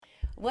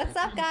What's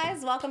up,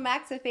 guys? Welcome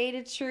back to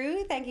Faded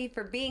Truth. Thank you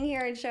for being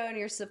here and showing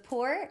your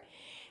support.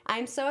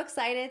 I'm so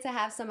excited to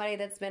have somebody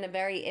that's been a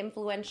very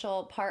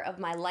influential part of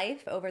my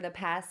life over the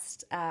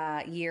past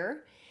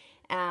year.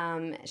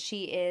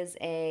 She is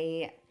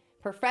a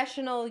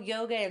professional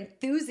yoga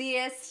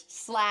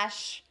enthusiast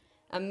slash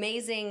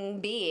amazing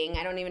being.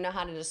 I don't even know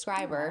how to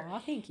describe her. Aw,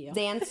 thank you.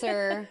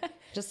 Dancer,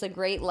 just a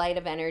great light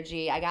of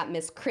energy. I got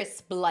Miss Chris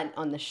Blunt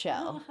on the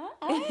show.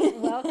 Hi.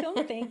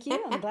 Welcome. Thank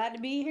you. I'm glad to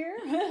be here.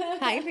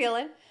 How you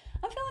feeling?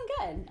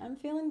 I'm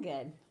feeling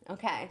good.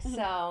 Okay,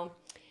 so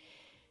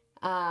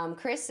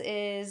Chris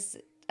is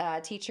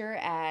a teacher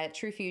at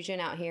True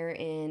Fusion out here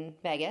in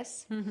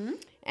Vegas. Mm-hmm.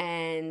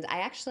 And I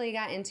actually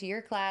got into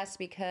your class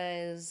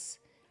because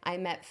I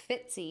met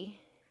Fitzy.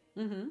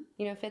 Mm-hmm.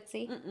 You know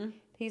Fitzy? Mm-mm.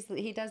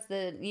 He does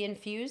the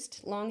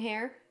infused long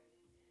hair.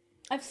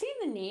 I've seen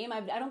the name.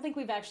 I don't think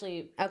we've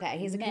actually Okay,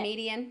 he's met. a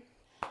comedian.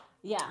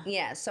 Yeah.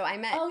 Yeah, so I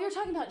met... Oh, you're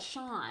talking about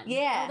Sean.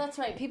 Yeah. Oh, that's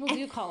right. People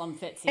do call him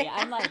Fitzy.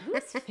 I'm like,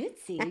 who's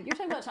Fitzy? You're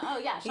talking about Sean. Oh,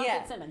 yeah, Sean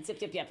Fitzsimmons.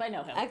 Yep. I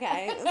know him.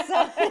 Okay.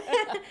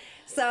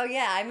 So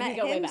yeah, I met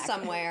him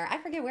somewhere. I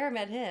forget where I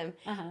met him.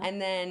 Uh-huh. And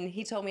then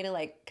he told me to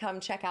like come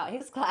check out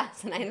his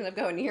class, and I ended up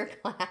going to your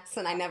class,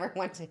 and I never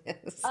went to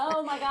his.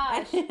 Oh my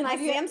gosh. And I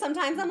see him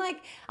sometimes. I'm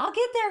like, I'll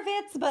get there,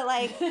 Fitz, but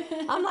like,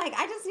 I'm like,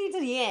 I just need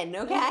to yin,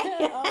 okay?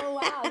 Oh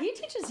wow. He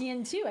teaches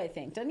yin too, I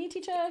think. Doesn't he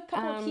teach a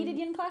couple of heated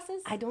yin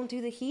classes? I don't do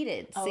the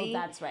heated. Oh, see?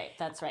 that's right.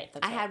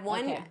 I had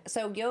one. Okay.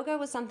 So yoga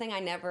was something I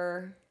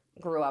never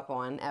grew up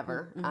on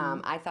ever.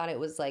 Mm-hmm. I thought it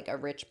was like a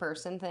rich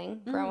person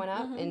thing growing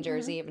up in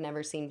Jersey. I've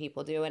never seen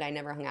people do it. I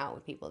never hung out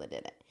with people that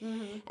did it.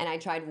 Mm-hmm. And I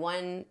tried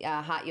one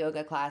hot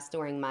yoga class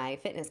during my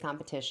fitness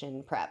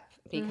competition prep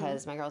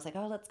because my girl was like,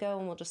 oh, let's go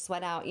and we'll just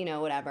sweat out,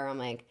 whatever. I'm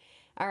like,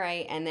 all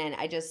right. And then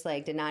I just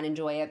like did not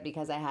enjoy it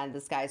because I had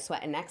this guy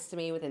sweating next to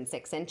me within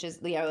 6 inches.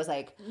 It was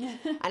like,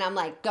 and I'm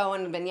like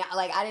going,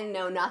 like I didn't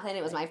know nothing.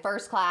 It was my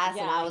first class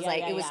and I was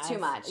like, it was too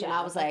much. And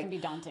I was like, can be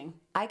daunting.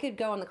 I could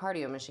go on the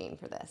cardio machine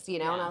for this,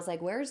 And I was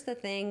like, where's the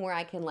thing where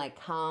I can like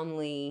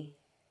calmly,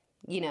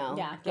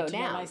 go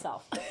down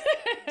myself.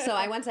 So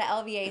I went to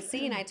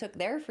LVAC and I took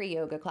their free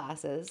yoga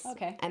classes.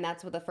 Okay. And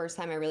that's what the first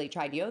time I really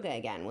tried yoga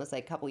again was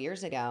like a couple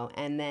years ago.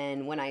 And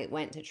then when I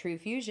went to True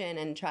Fusion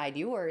and tried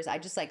yours, I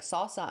just like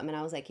saw something and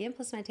I was like,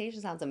 impulse meditation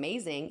sounds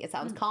amazing. It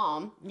sounds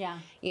calm. Yeah.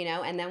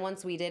 And then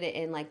once we did it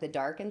in like the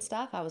dark and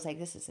stuff, I was like,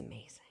 this is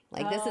amazing.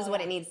 Like, this is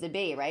what it needs to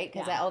be, right?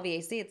 Because at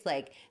LVAC, it's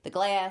like the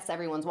glass,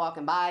 everyone's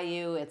walking by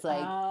you. It's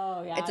like,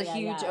 it's a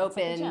huge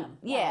open, it's like a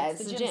gym.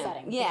 It's a gym.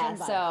 Setting. Yeah,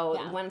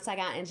 so once I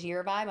got into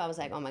your vibe, I was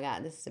like, oh my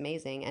God, this is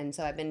amazing. And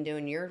so I've been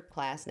doing your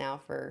class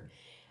now for,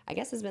 I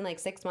guess it's been like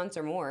 6 months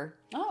or more.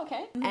 Oh,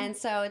 okay. Mm-hmm. And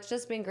so it's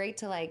just been great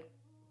to like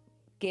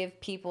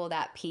give people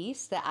that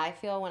peace that I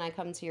feel when I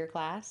come to your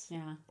class.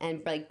 Yeah.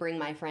 And like bring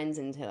my friends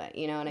into it.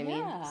 You know what I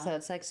mean? So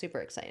it's like super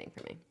exciting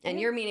for me. And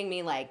you're meeting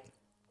me like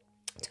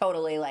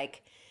totally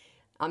like,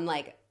 I'm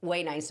like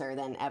way nicer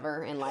than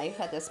ever in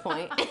life at this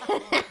point.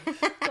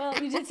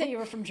 Well, you did say you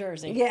were from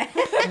Jersey. Yeah.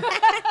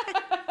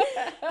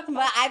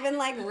 But I've been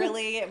like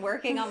really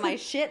working on my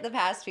shit the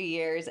past few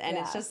years. And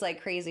it's just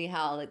like crazy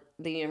how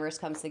the universe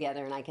comes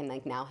together and I can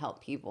like now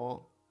help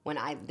people when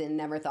I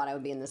never thought I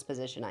would be in this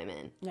position I'm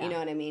in. Yeah. You know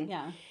what I mean?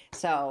 Yeah.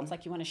 So it's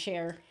like you want to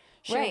share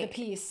the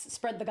peace,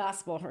 spread the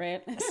gospel,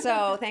 right?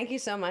 So thank you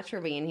so much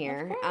for being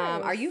here.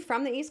 Are you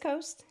from the East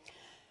Coast?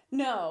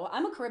 No,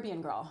 I'm a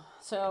Caribbean girl.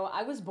 So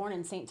I was born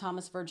in St.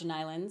 Thomas, Virgin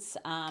Islands.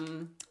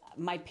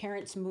 My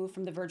parents moved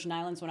from the Virgin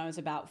Islands when I was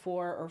about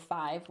 4 or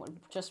 5,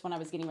 just when I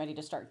was getting ready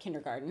to start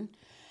kindergarten.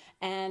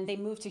 And they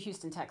moved to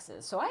Houston,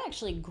 Texas. So I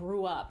actually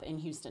grew up in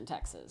Houston,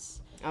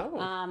 Texas. Oh.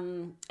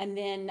 And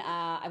then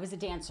I was a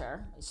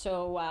dancer.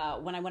 So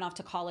when I went off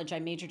to college, I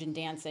majored in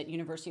dance at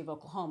University of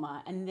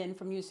Oklahoma. And then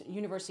from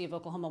University of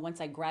Oklahoma, once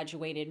I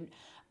graduated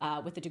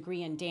with a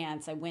degree in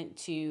dance, I went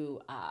to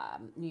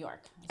New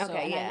York.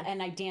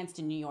 And I danced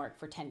in New York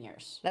for 10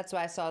 years. That's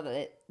why I saw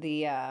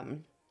the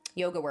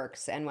Yoga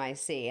Works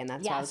NYC, and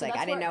that's why I was like,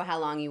 I didn't know how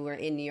long you were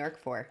in New York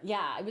for.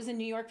 Yeah, I was in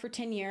New York for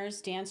 10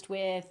 years, danced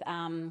with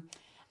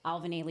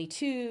Alvin Ailey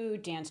too,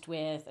 danced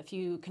with a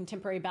few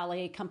contemporary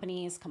ballet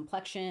companies,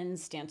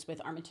 Complexions, danced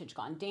with Armitage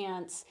Gone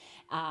Dance,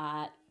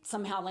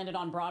 somehow landed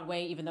on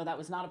Broadway, even though that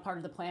was not a part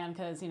of the plan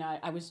because,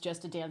 I was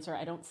just a dancer.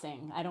 I don't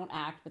sing, I don't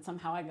act, but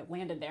somehow I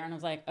landed there and I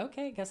was like,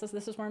 okay, I guess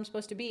this is where I'm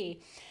supposed to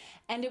be.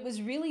 And it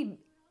was really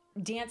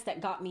dance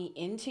that got me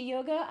into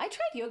yoga. I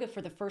tried yoga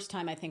for the first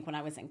time, I think, when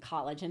I was in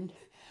college, and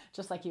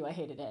just like you, I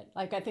hated it.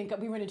 Like, I think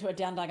we went into a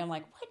down dog. I'm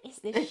like, what is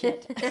this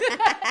shit?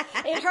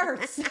 It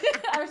hurts.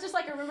 I was just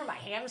like, I remember my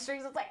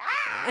hamstrings. It's like,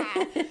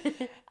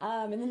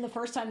 and then the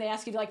first time they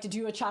ask you to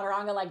do a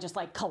chaturanga, just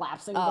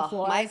collapsing to the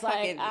floor. I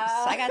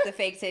got the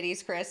fake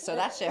titties, Chris, so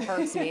that shit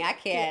hurts me. I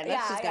can't.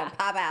 That's just going to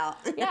pop out.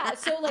 Yeah.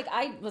 So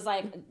I was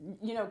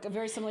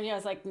very similar to you. I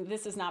was like,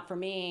 this is not for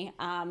me.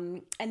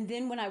 And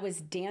then when I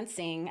was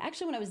dancing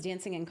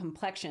in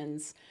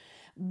Complexions,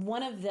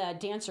 one of the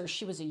dancers,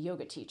 she was a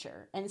yoga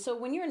teacher. And so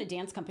when you're in a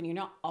dance company, you're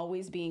not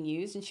always being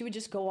used. And she would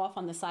just go off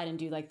on the side and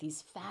do like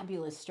these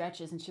fabulous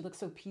stretches. And she looked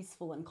so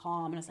peaceful and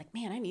calm. And I was like,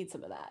 man, I need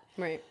some of that.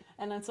 Right.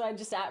 And then so I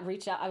just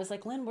reached out. I was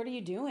like, Lynn, what are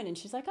you doing? And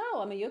she's like,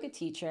 oh, I'm a yoga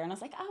teacher. And I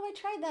was like, oh, I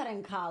tried that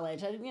in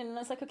college. And I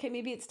was like, okay,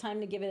 maybe it's time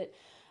to give it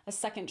a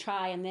second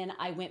try. And then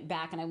I went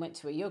back and I went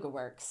to a Yoga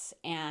Works.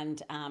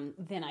 And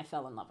then I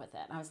fell in love with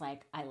it. I was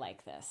like, I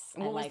like this.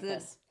 What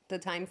was the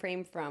time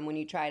frame from when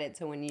you tried it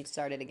to when you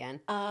started again?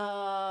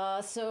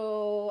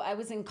 So I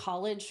was in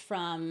college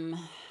from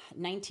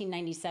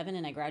 1997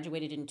 and I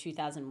graduated in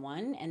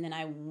 2001. And then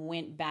I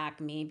went back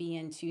maybe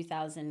in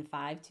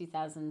 2005,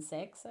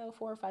 2006. So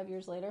 4 or 5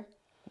 years later.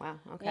 Wow.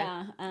 Okay.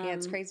 Yeah.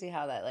 It's crazy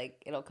how that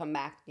like it'll come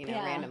back,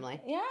 randomly.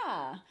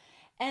 Yeah.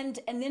 And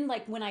then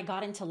like when I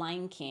got into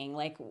Lion King,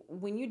 like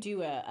when you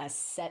do a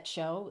set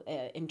show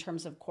in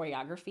terms of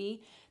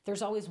choreography,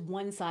 there's always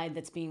one side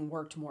that's being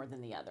worked more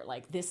than the other.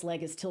 Like this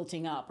leg is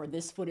tilting up or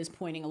this foot is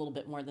pointing a little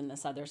bit more than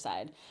this other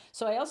side.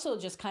 So I also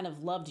just kind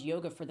of loved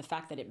yoga for the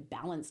fact that it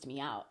balanced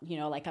me out.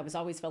 Like I was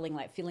always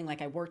feeling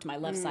like I worked my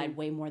left side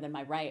way more than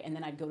my right. And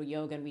then I'd go to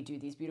yoga and we do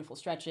these beautiful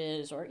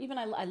stretches, or even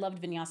I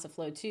loved Vinyasa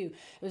Flow too.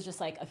 It was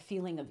just like a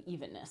feeling of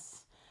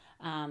evenness.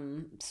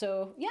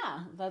 So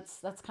yeah,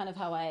 that's kind of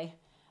how I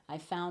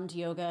found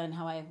yoga and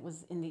how I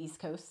was in the East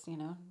Coast,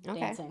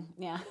 dancing.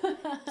 Yeah.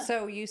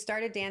 So you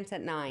started dance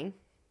at 9,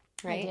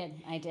 right?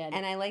 I did.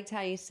 And I liked how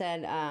you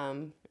said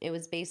it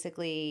was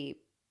basically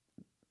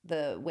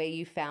the way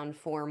you found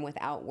form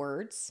without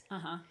words.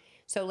 Uh-huh.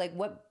 So like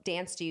what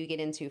dance do you get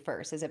into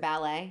first? Is it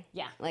ballet?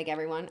 Yeah. Like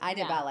everyone? I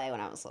did ballet when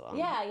I was little.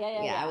 Yeah.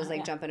 I was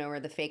like jumping over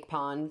the fake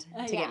pond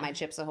to get my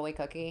Chips Ahoy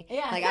cookie.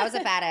 Yeah. Like I was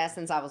a fat ass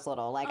since I was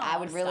little. Like I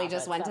would really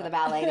just went to the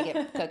ballet to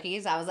get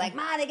cookies. I was like,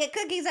 Ma, they get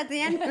cookies at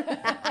the end.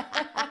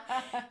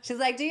 She's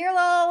like, do your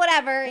little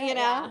whatever,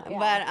 Yeah.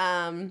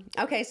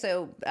 But okay,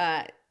 so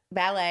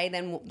ballet,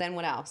 then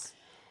what else?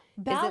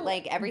 Is it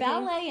like everything?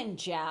 Ballet and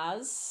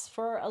jazz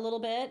for a little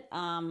bit.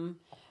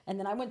 And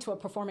then I went to a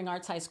performing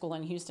arts high school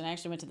in Houston. I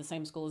actually went to the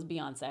same school as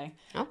Beyonce.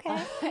 Okay.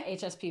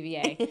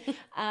 HSPVA.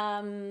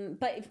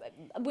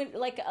 But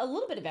like a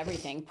little bit of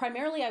everything.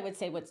 Primarily, I would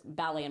say what's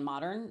ballet and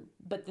modern.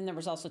 But then there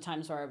was also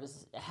times where I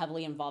was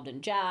heavily involved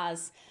in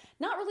jazz.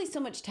 Not really so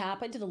much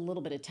tap. I did a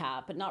little bit of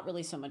tap, but not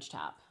really so much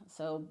tap.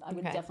 So I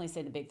would definitely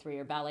say the big three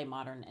are ballet,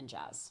 modern, and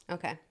jazz.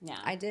 Okay. Yeah.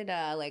 I did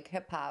like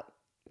hip hop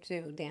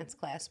to dance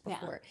class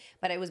before,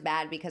 but it was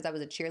bad because I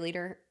was a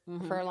cheerleader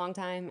for a long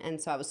time,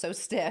 and so I was so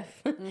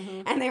stiff,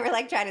 and they were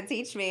like trying to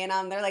teach me,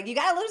 and they're like, "You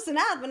gotta loosen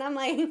up," and I'm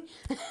like,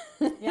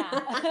 "Yeah."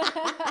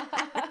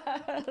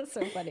 That's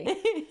so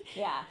funny.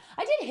 Yeah,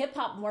 I did hip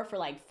hop more for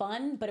like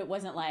fun, but it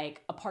wasn't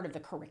like a part of the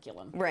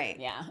curriculum. Right.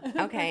 Yeah.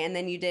 Okay, and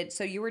then you did.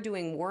 So you were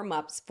doing warm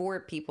ups for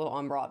people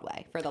on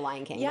Broadway for The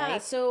Lion King. Yeah.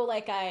 Right? So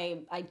like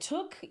I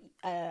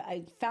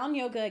found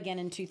yoga again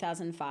in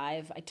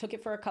 2005. I took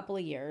it for a couple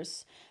of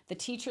years. The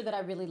teacher that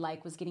I really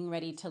liked was getting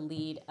ready to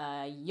lead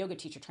a yoga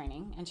teacher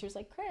training. And she was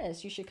like,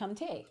 Chris, you should come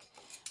take.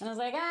 And I was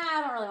like,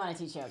 I don't really want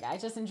to teach yoga. I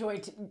just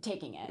enjoy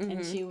taking it.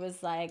 And she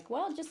was like,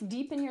 well, just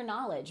deepen your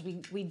knowledge.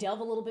 We delve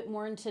a little bit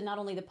more into not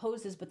only the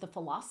poses, but the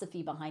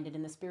philosophy behind it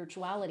and the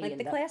spirituality. Like and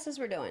the classes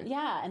we're doing.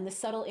 Yeah, and the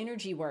subtle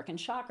energy work and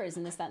chakras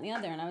and this, that, and the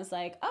other. And I was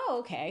like, oh,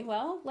 okay,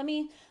 well, let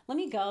me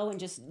go and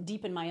just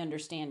deepen my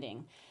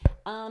understanding.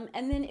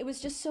 And then it was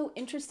just so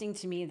interesting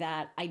to me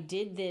that I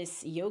did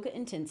this yoga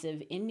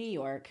intensive in New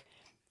York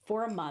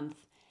for a month,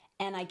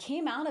 and I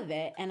came out of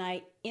it and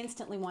I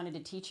instantly wanted to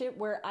teach it,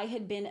 where I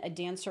had been a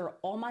dancer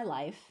all my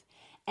life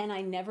and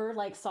I never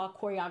like saw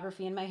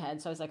choreography in my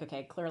head. So I was like,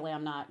 okay, clearly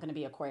I'm not going to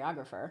be a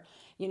choreographer.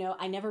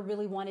 I never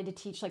really wanted to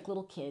teach like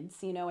little kids.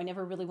 I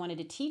never really wanted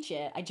to teach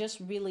it. I just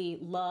really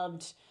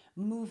loved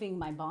moving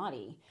my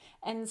body.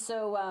 And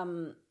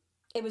so,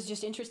 it was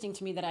just interesting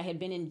to me that I had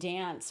been in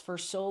dance for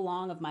so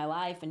long of my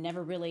life and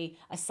never really,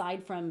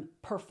 aside from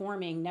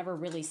performing, never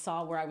really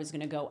saw where I was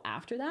going to go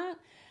after that.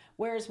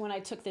 Whereas when I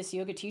took this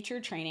yoga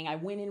teacher training, I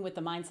went in with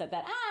the mindset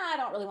that, I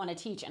don't really want to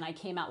teach. And I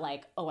came out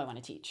like, oh, I want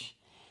to teach.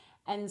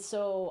 And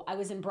so I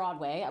was in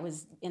Broadway. I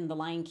was in The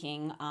Lion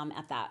King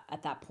at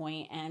that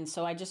point. And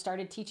so I just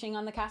started teaching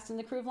on the cast and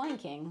the crew of Lion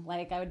King.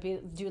 Like I would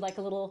do like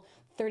a little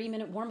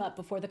 30-minute warm up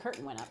before the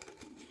curtain went up.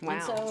 Wow.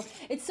 And so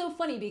it's so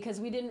funny because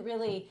we didn't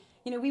really...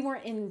 we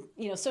weren't in,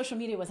 social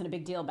media wasn't a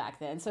big deal back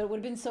then. So it would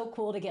have been so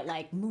cool to get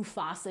like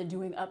Mufasa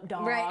doing Up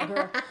Dog right.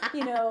 or,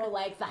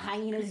 like the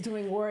hyenas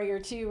doing Warrior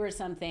 2 or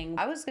something.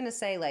 I was going to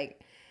say,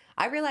 like,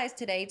 I realized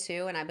today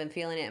too, and I've been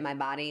feeling it in my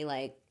body,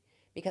 like,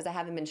 because I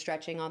haven't been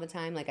stretching all the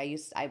time. Like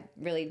I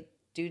really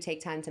do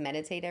take time to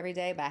meditate every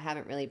day, but I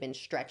haven't really been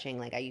stretching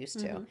like I used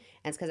to. And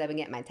it's because I've been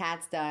getting my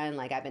tats done.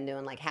 Like I've been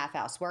doing like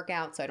half-house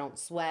workouts so I don't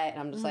sweat. And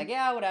I'm just like,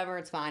 yeah, whatever,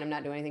 it's fine. I'm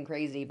not doing anything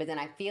crazy. But then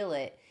I feel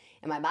it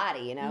in my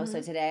body, So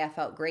today I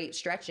felt great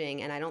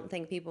stretching, and I don't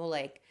think people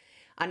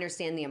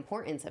understand the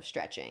importance of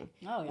stretching.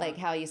 Oh, yeah. Like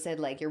how you said,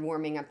 like you're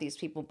warming up these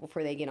people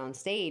before they get on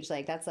stage.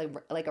 Like that's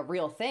like a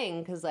real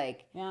thing. Cause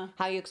like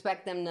how you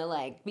expect them to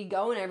like be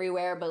going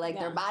everywhere, but like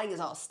their body is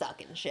all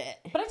stuck and shit.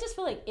 But I just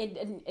feel like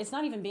it's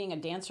not even being a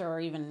dancer or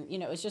even,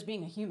 it's just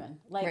being a human.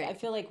 Like I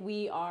feel like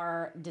we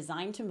are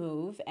designed to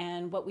move,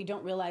 and what we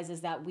don't realize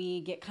is that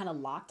we get kind of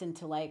locked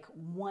into like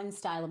one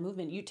style of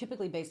movement, you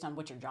typically based on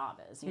what your job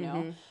is, you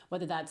know,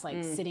 whether that's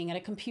like sitting at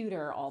a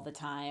computer all the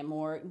time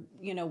or,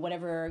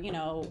 whatever,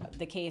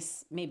 the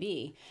case may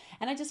be.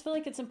 And I just feel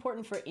like it's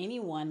important for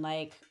anyone,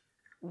 like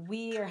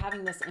we are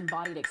having this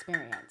embodied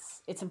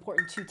experience. It's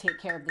important to take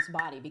care of this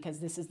body because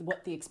this is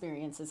what the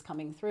experience is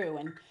coming through.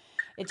 And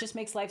it just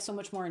makes life so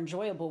much more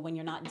enjoyable when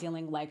you're not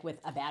dealing like with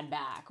a bad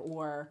back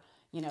or,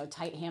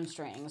 tight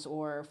hamstrings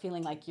or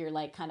feeling like you're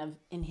like kind of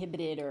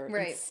inhibited or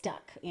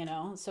stuck,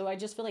 So I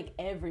just feel like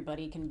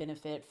everybody can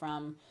benefit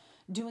from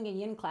doing a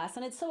yin class,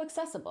 and it's so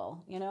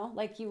accessible,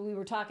 like we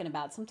were talking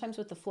about. Sometimes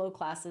with the flow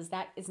classes,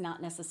 that is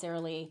not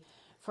necessarily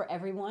for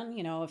everyone.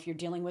 If you're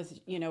dealing with,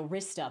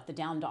 wrist stuff, the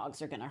down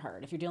dogs are going to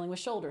hurt. If you're dealing with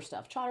shoulder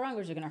stuff,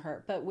 chaturangras are going to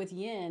hurt. But with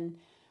yin,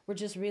 we're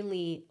just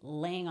really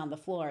laying on the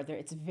floor.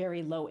 It's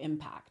very low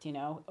impact,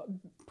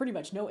 pretty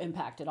much no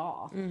impact at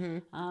all.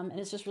 And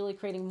it's just really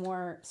creating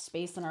more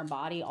space in our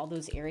body, all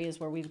those areas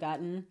where we've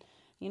gotten,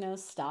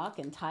 stuck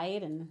and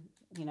tight. And,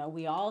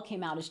 we all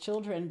came out as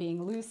children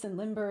being loose and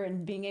limber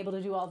and being able to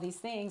do all these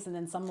things. And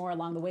then somewhere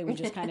along the way, we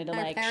just kind of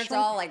like parents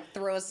shrink. all like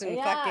throw us in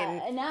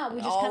fucking and now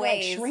we just kind of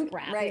like shrink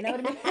wrap, you know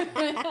what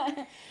I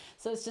mean?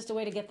 So it's just a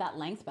way to get that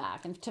length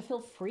back and to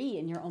feel free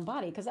in your own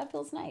body because that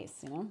feels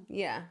nice,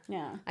 Yeah.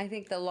 Yeah. I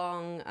think the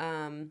long,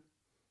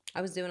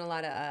 I was doing a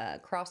lot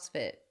of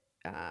CrossFit,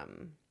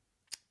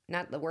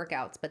 not the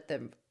workouts, but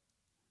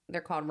they're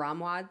called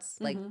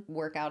ROMWODs, like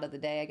workout of the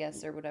day, I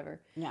guess, or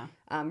whatever. Yeah.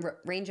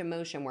 Range of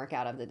motion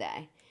workout of the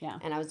day. Yeah.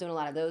 And I was doing a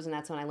lot of those, and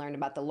that's when I learned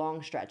about the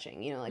long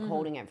stretching, like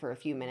holding it for a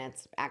few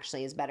minutes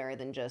actually is better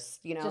than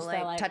just,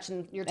 like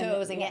touching your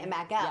toes and getting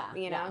back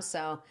up,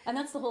 so. And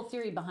that's the whole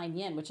theory behind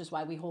yin, which is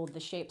why we hold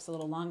the shapes a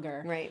little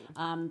longer. Right.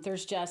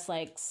 There's just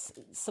like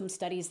some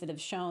studies that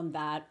have shown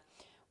that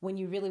when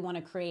you really want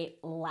to create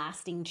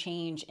lasting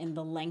change in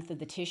the length of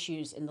the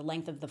tissues, in the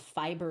length of the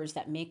fibers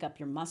that make up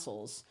your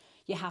muscles,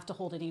 you have to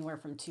hold it anywhere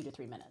from 2 to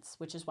 3 minutes,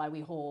 which is why we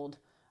hold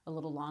a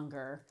little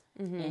longer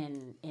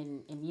in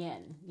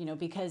yin,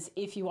 because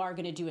if you are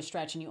going to do a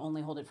stretch and you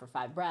only hold it for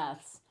 5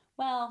 breaths,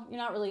 well, you're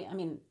not really,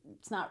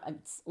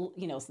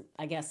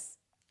 I guess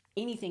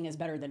anything is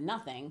better than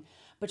nothing,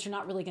 but you're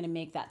not really going to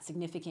make that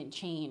significant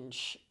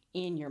change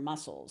in your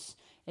muscles.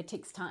 It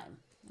takes time.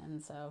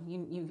 And so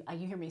you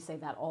hear me say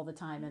that all the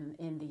time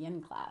in the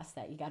yin class,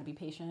 that you got to be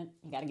patient.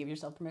 You got to give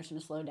yourself permission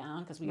to slow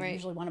down because we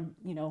usually want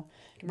to,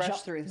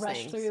 rush through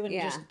and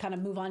just kind of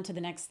move on to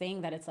the next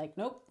thing that it's like,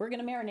 nope, we're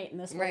going to marinate in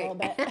this for a little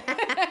bit.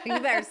 You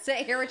better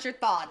sit here with your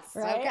thoughts.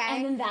 Right? Okay.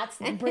 And then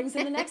that brings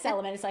in the next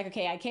element. It's like,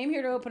 okay, I came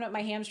here to open up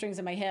my hamstrings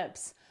and my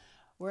hips.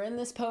 We're in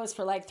this pose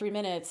for like 3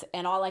 minutes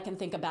and all I can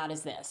think about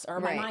is this, or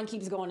my mind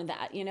keeps going to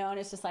that, and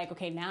it's just like,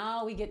 okay,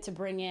 now we get to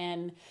bring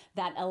in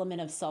that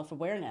element of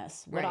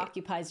self-awareness. What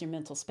occupies your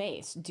mental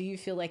space? Do you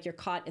feel like you're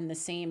caught in the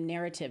same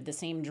narrative, the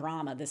same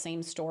drama, the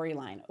same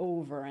storyline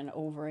over and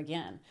over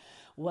again?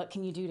 What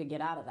can you do to get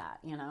out of that,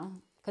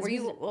 Were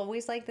you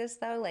always like this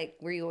though? Like,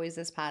 were you always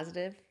this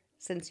positive?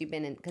 Since you've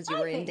been in, because you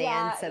were in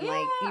dance and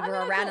like you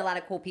were around a lot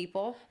of cool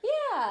people.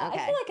 Yeah, okay.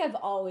 I feel like I've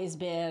always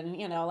been,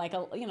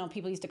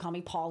 people used to call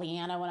me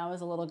Pollyanna when I was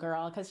a little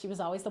girl because she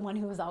was always the one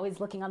who was always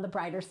looking on the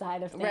brighter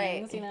side of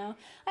things.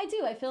 I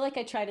do. I feel like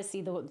I try to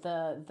see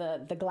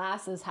the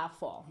glasses half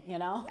full.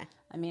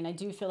 I mean, I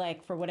do feel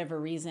like for whatever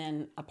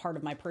reason, a part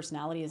of my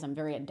personality is I'm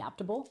very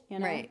adaptable.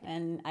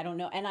 And I don't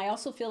know. And I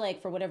also feel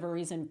like for whatever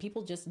reason,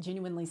 people just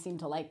genuinely seem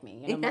to like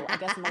me. I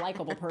guess I'm a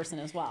likable person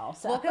as well.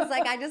 So. Well, because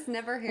like I just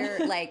never hear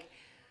like.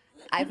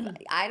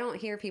 I don't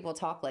hear people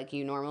talk like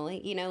you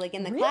normally, like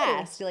in the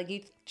class, like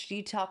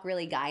you talk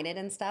really guided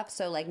and stuff.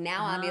 So like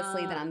now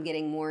obviously that I'm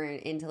getting more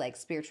into like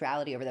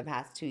spirituality over the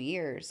past 2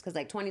 years. Cause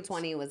like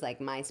 2020 was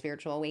like my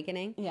spiritual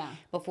awakening. Yeah.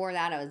 Before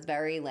that I was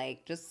very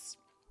like,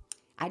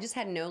 I just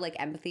had no like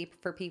empathy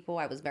for people.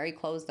 I was very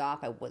closed off.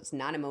 I was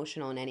not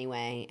emotional in any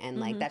way. And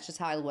like, that's just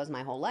how I was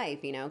my whole life,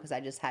 cause I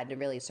just had to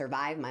really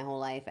survive my whole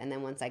life. And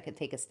then once I could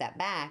take a step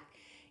back,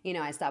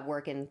 I stopped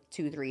working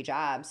 2-3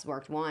 jobs,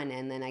 worked one,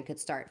 and then I could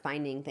start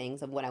finding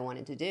things of what I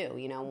wanted to do.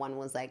 One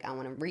was like, I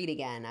want to read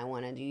again. I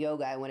want to do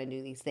yoga. I want to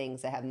do these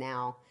things that have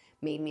now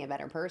made me a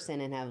better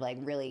person and have like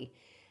really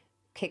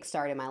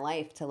kickstarted my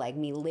life to like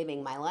me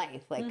living my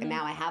life. Like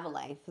now I have a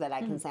life that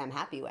I can say I'm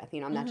happy with.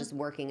 I'm not just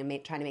working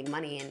and trying to make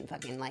money and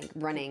fucking like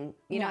running.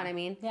 You know what I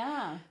mean?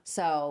 Yeah.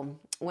 So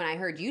when I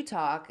heard you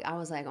talk, I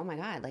was like, oh my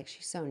God, like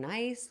she's so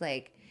nice.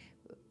 Like,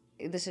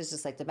 this is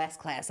just like the best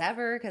class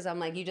ever because I'm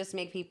like, you just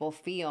make people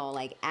feel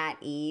like at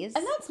ease.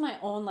 And that's my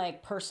own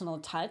like personal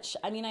touch.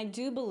 I mean, I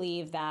do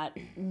believe that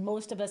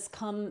most of us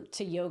come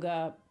to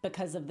yoga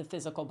because of the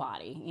physical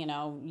body.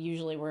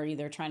 Usually we're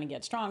either trying to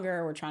get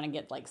stronger, we're trying to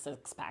get like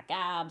 6-pack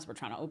abs, we're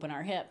trying to open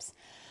our hips.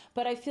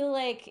 But I feel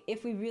like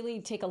if we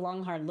really take a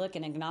long, hard look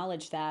and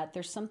acknowledge that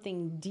there's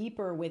something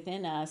deeper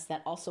within us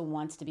that also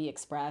wants to be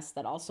expressed,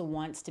 that also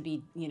wants to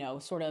be,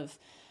 sort of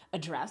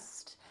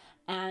addressed.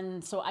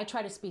 And so I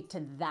try to speak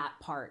to that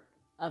part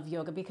of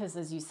yoga because,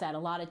 as you said, a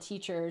lot of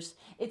teachers,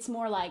 it's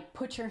more like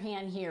put your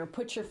hand here,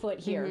 put your foot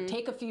here,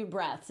 take a few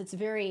breaths. It's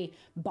very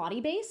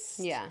body-based.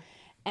 Yeah.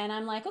 And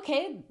I'm like,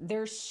 okay,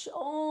 there's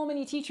so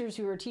many teachers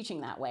who are teaching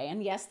that way.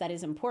 And yes, that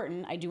is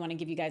important. I do want to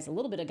give you guys a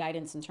little bit of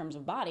guidance in terms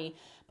of body,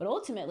 but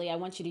ultimately I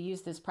want you to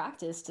use this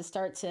practice to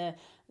start to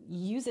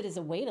use it as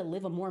a way to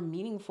live a more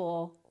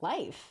meaningful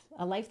life,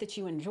 a life that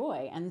you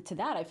enjoy. And to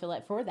that, I feel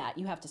like for that,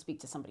 you have to speak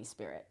to somebody's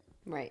spirit.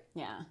 Right.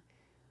 Yeah.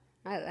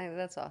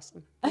 That's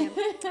awesome. Yeah.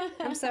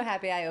 I'm so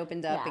happy I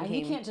opened up and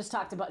came. You can't just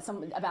talk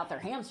about their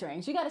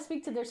hamstrings. You got to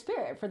speak to their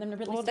spirit for them to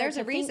really. Well, there's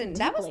a reason.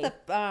 That was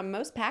the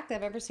most packed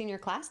I've ever seen your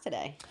class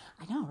today.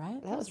 I know,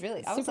 right? That was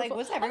really. I was like,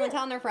 was everyone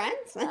telling their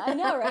friends? I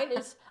know, right?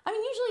 Usually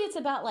it's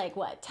about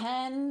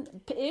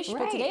 10-ish, right.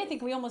 But today I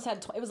think we almost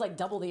had. It was like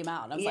double the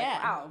amount. I was like,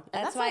 wow.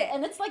 That's why,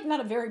 and it's like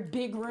not a very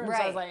big room. Right.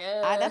 So I was like,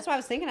 that's what I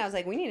was thinking. I was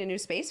like, we need a new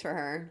space for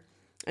her.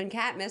 And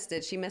Kat missed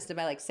it. She missed it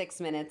by 6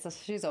 minutes.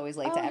 She's always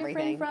late to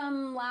everything. Your friend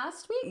from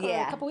last week or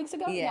a couple weeks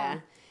ago? Yeah.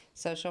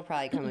 So she'll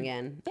probably come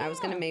again. I was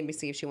going to maybe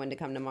see if she wanted to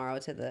come tomorrow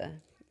to the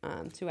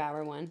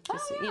 2-hour one.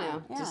 Just,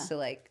 just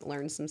to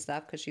learn some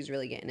stuff because she's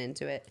really getting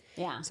into it.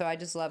 Yeah. So I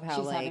just love how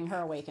she's having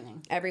her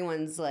awakening.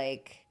 Everyone's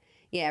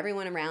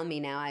everyone around me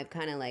now, I've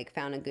kind of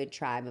found a good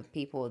tribe of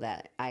people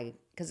that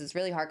because it's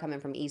really hard coming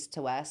from east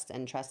to west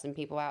and trusting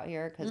people out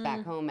here because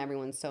back home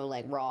everyone's so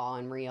raw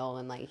and real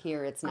and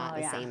here it's not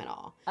the same at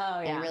all. Oh,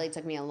 yeah. And it really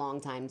took me a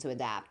long time to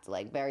adapt,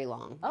 very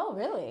long. Oh,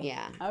 really?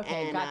 Yeah.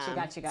 Okay, and,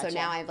 gotcha. So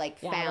now I've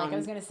found. I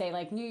was gonna say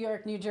New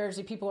York, New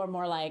Jersey, people are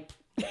more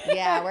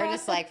yeah, we're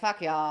just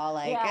fuck y'all.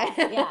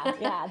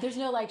 Yeah. There's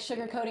no Nothing.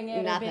 sugarcoating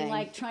it or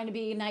being trying to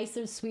be nice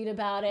and sweet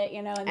about it,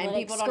 and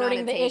people don't skirting know how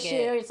to the take issue.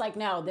 it. It's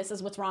no, this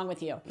is what's wrong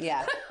with you.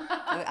 Yeah,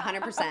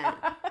 100%.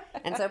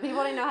 And so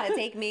people didn't know how to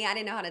take me. I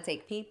didn't know how to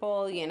take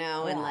people, and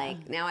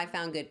now I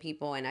found good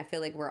people, and I feel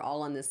like we're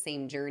all on the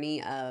same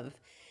journey of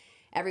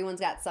everyone's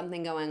got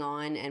something going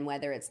on, and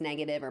whether it's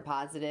negative or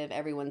positive,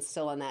 everyone's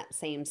still in that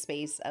same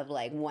space of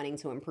wanting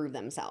to improve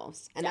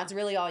themselves. And that's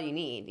really all you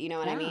need. You know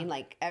what I mean?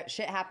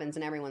 Shit happens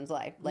in everyone's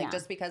life.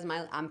 Just because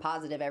I'm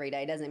positive every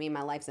day doesn't mean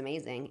my life's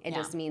amazing. It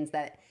just means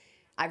that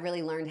I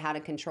really learned how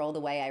to control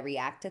the way I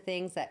react to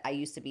things that I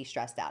used to be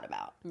stressed out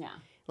about. Yeah.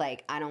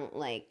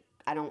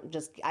 I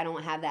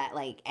don't have that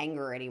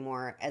anger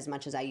anymore as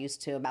much as I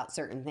used to about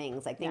certain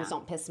things. Things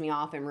don't piss me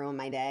off and ruin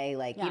my day. You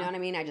know what I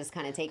mean? I just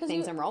kind of take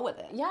things and roll with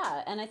it.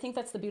 Yeah. And I think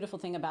that's the beautiful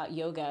thing about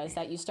yoga is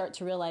that you start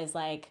to realize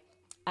and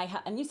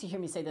you used to hear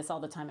me say this all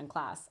the time in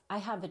class, I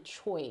have a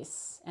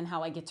choice in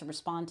how I get to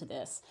respond to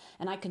this.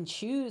 And I can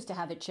choose to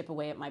have it chip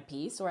away at my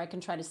peace, or I can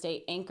try to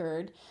stay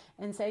anchored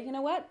and say, you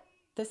know what?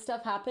 This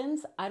stuff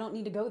happens. I don't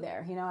need to go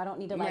there. I don't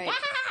need to And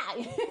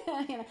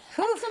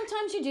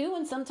sometimes you do,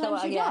 and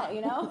sometimes you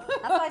don't.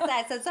 That's why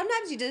I said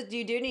sometimes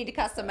you do need to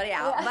cuss somebody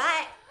out,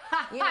 but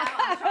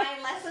I'm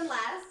trying less and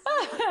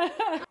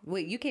less.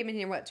 Wait, you came in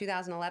here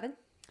 2011?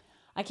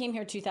 I came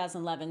here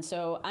 2011,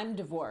 so I'm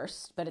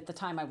divorced, but at the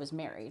time I was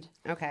married.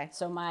 Okay.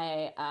 So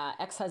my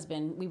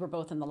ex-husband, we were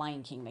both in The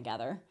Lion King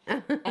together,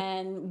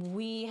 and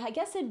I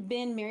guess, had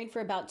been married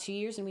for about 2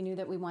 years, and we knew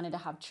that we wanted to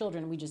have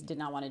children. We just did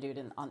not want to do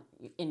it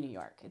in New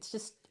York.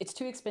 It's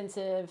too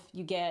expensive.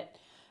 You get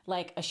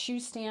a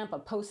shoe stamp, a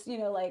post,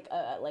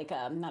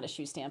 not a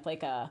shoe stamp,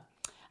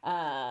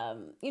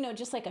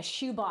 just a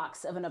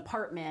shoebox of an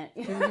apartment,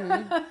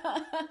 and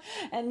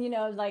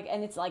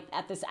and it's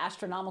at this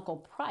astronomical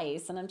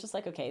price, and I'm just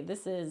okay,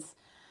 this is,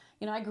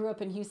 I grew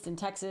up in Houston,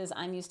 Texas.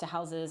 I'm used to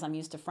houses. I'm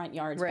used to front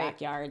yards,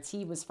 backyards.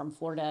 He was from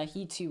Florida.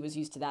 He too was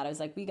used to that. I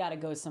was we got to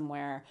go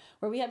somewhere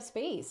where we have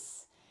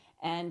space.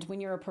 And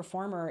when you're a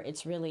performer,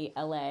 it's really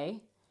LA,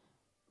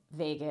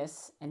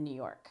 Vegas, and New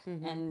York.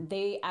 Mm-hmm. And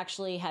they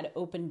actually had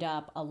opened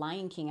up a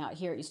Lion King out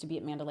here. It used to be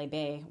at Mandalay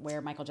Bay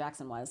where Michael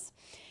Jackson was.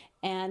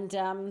 And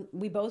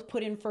we both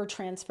put in for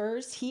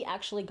transfers. He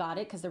actually got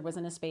it because there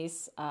wasn't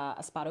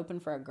a spot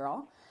open for a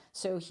girl.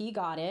 So he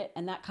got it,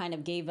 and that kind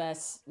of gave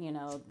us,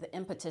 the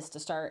impetus to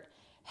start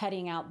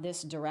heading out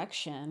this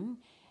direction.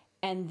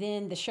 And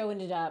then the show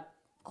ended up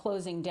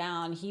closing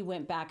down. He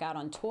went back out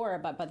on tour,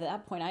 but by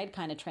that point I had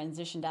kind of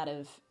transitioned out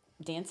of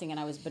dancing, and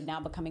I was now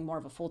becoming more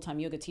of a full-time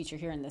yoga teacher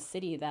here in the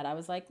city, that I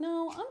was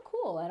no, I'm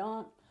cool. I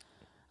don't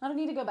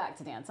need to go back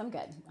to dance. I'm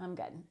good.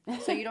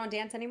 So you don't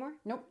dance anymore?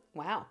 Nope.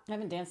 Wow. I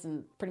haven't danced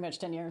in pretty much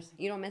 10 years.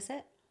 You don't miss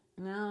it?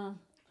 No.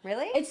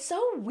 Really? It's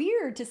so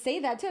weird to say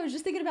that too. I was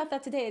just thinking about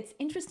that today. It's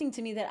interesting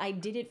to me that I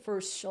did it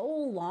for so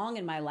long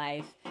in my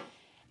life.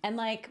 And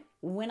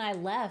when I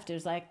left, it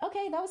was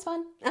okay, that was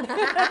fun. On to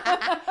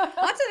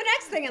the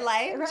next thing in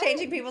life, right?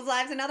 Changing people's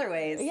lives in other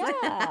ways.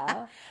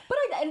 Yeah. But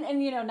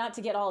and not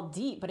to get all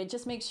deep, but it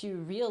just makes you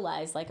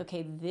realize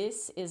okay,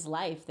 this is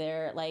life.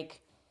 There,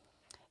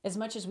 as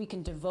much as we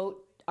can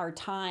devote our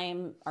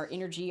time, our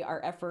energy,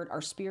 our effort,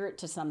 our spirit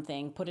to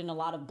something, put in a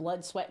lot of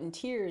blood, sweat, and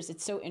tears,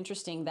 it's so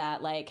interesting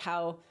that like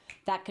how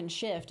that can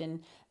shift.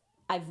 And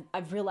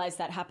I've realized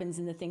that happens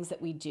in the things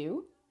that we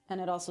do. And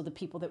it also the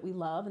people that we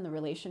love and the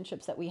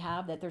relationships that we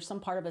have, that there's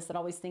some part of us that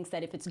always thinks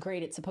that if it's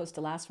great, it's supposed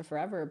to last for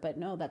forever. But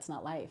no, that's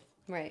not life.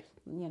 Right.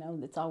 You know,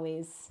 it's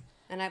always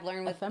And I've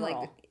learned with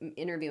ephemeral. like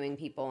interviewing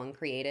people and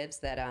creatives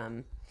that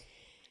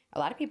a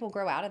lot of people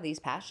grow out of these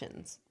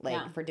passions.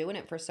 Like for doing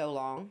it for so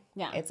long.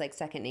 Yeah. It's like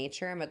second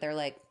nature, but they're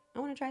like, I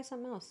want to try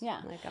something else.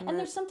 Yeah. Like, and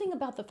there's something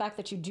about the fact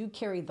that you do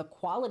carry the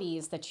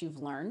qualities that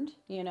you've learned,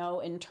 you know,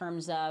 in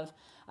terms of,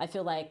 I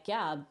feel like,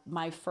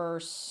 my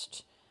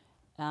first,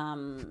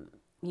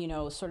 you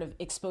know, sort of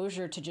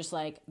exposure to just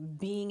like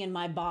being in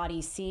my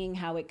body, seeing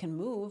how it can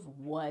move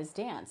was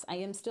dance. I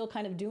am still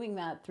kind of doing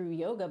that through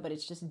yoga, but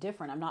it's just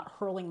different. I'm not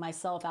hurling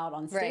myself out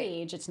on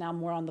stage. It's now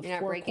more on the You're not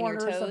four breaking your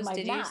corners of toes. my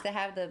Did mat. you used to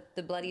have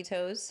the bloody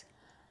toes?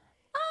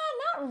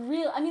 Not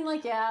real. I mean,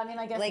 like,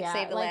 I guess, Like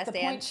Save the like Last the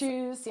Dance? point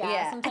shoes.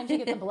 Yeah. Sometimes you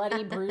get the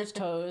bloody, bruised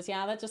toes.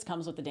 Yeah, that just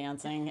comes with the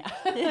dancing.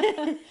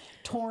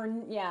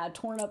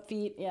 torn up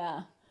feet.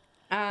 Yeah.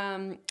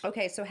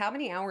 Okay, so how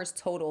many hours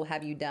total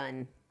have you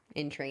done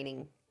in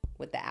training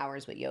with the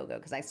hours with yoga?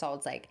 Because I saw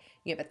it's like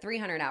you have a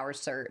 300-hour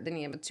cert, then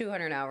you have a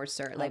 200-hour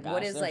cert. Like,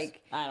 what is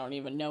like? I don't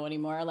even know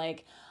anymore.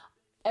 Like,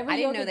 I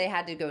didn't know they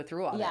had to go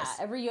through all Yeah, this.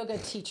 every yoga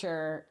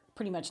teacher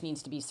pretty much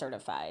needs to be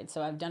certified.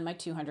 So I've done my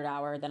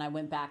 200-hour, then I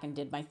went back and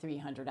did my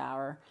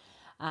 300-hour.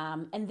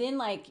 And then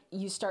like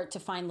you start to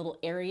find little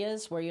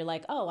areas where you're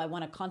like, oh, I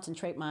want to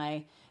concentrate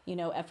my, you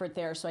know, effort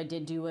there. So I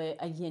did do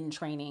a yin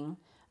training.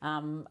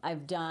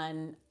 I've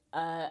done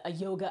a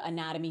yoga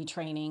anatomy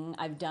training.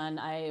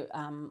 I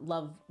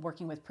love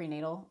working with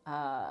prenatal,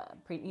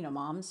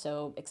 moms,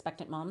 so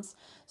expectant moms.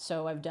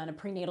 So I've done a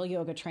prenatal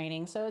yoga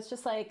training. So it's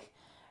just like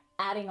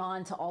adding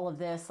on to all of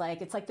this,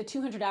 like it's like the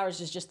 200 hours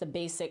is just the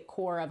basic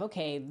core of,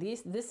 okay,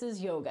 this is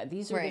yoga,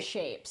 these are the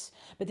shapes,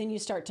 but then you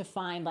start to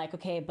find like,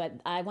 okay, but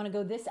I want to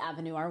go this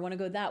avenue or I want to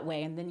go that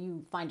way, and then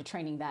you find a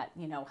training that,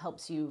 you know,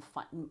 helps you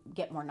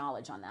get more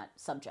knowledge on that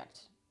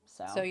subject.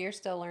 So you're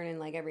still learning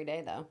like every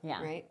day though,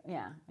 right?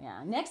 Yeah.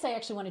 Next, I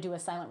actually want to do a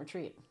silent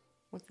retreat.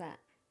 What's that?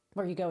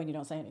 Where you go and you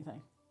don't say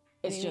anything.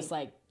 It's just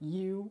like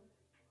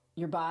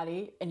your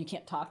body, and you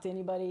can't talk to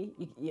anybody.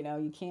 You know,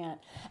 you can't.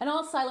 And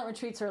all silent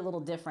retreats are a little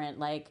different.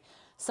 Like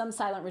some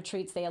silent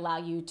retreats, they allow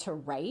you to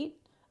write.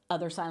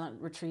 Other silent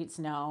retreats,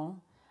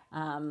 no.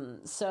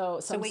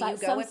 So wait, you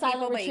go with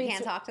people, but you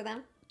can't talk to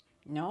them?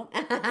 No.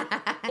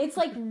 It's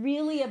like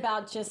really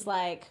about just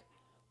like,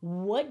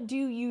 what do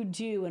you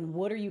do and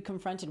what are you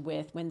confronted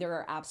with when there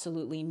are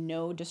absolutely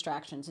no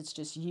distractions? It's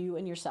just you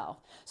and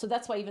yourself. So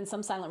that's why even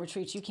some silent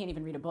retreats, you can't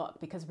even read a book,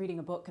 because reading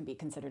a book can be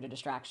considered a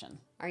distraction.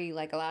 Are you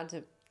like allowed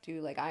to do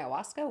like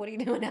ayahuasca? What are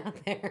you doing out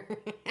there?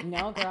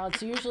 No, girl,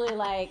 it's usually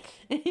like,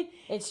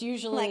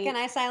 like, can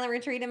I silent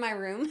retreat in my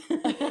room?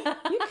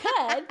 You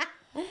could,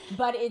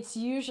 but it's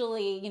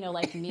usually, you know,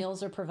 like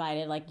meals are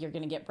provided, like you're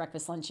going to get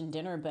breakfast, lunch, and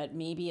dinner, but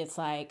maybe it's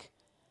like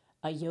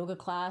a yoga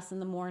class in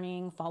the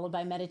morning followed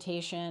by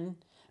meditation.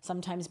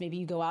 Sometimes maybe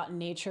you go out in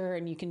nature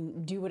and you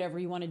can do whatever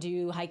you want to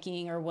do,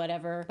 hiking or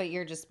whatever. But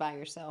you're just by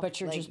yourself. But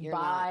you're like, just you're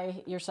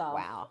by yourself.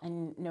 Wow.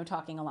 And no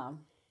talking alone.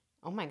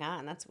 Oh my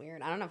God, that's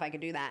weird. I don't know if I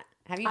could do that.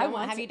 Have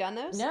you done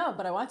those? No,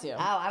 but I want to. Oh,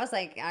 I was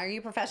like, are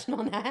you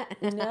professional in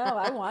that? No,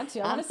 I want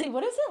to. I want to see,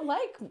 what is it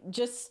like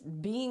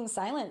just being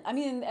silent? I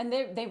mean, and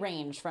they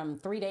range from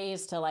 3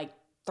 days to like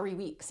 3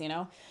 weeks, you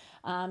know?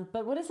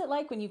 But what is it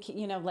like when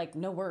you know, like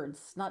no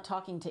words, not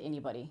talking to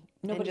anybody,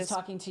 nobody's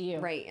talking to you,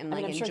 right? And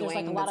like I'm sure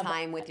enjoying there's, like, the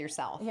time with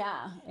yourself.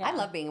 Yeah. I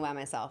love being by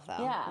myself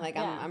though. Yeah, like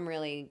yeah. I'm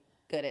really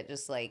good at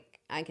just like,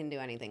 I can do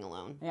anything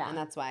alone. Yeah. And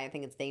that's why I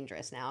think it's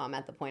dangerous now. I'm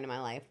at the point in my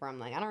life where I'm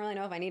like, I don't really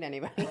know if I need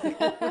anybody.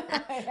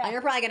 And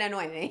you're probably gonna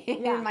annoy me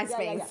in my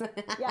space.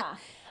 Yeah.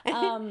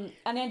 And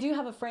I do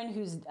have a friend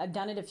who's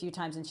done it a few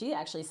times, and she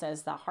actually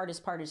says the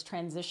hardest part is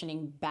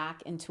transitioning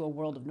back into a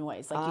world of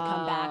noise. Like you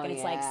come back and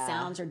it's like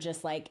sounds are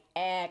just like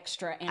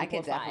extra amplified. I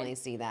could definitely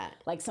see that.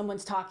 Like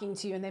someone's talking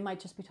to you and they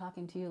might just be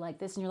talking to you like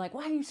this, and you're like,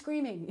 why are you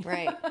screaming?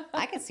 Right.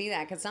 I could see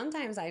that, because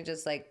sometimes I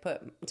just like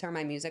turn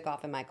my music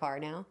off in my car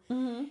now.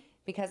 Mm-hmm.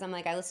 Because I'm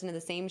like, I listen to the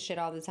same shit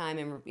all the time,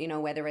 and you know,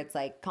 whether it's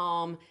like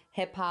calm,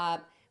 hip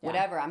hop,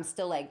 whatever, I'm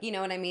still like, you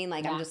know what I mean?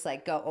 Like I'm just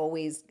like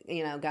always,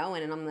 you know,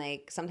 going, and I'm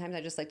like, sometimes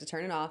I just like to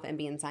turn it off and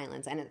be in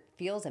silence, and it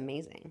feels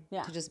amazing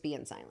to just be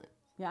in silence.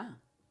 Yeah.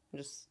 I'm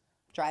just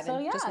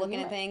driving, just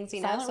looking at things, you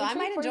know. So I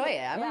might enjoy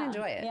it. I might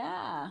enjoy it.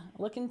 Yeah.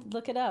 Look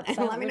it up. And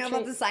let me know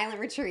about the silent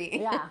retreat.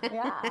 Yeah.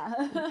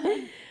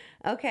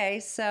 Okay,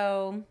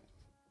 so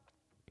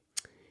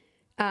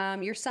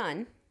your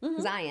son,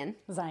 Zion,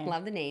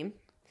 love the name.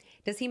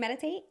 Does he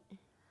meditate?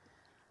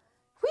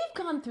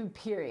 We've gone through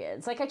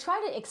periods. Like I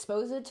try to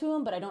expose it to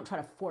him, but I don't try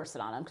to force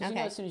it on him, because you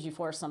know, as soon as you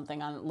force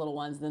something on little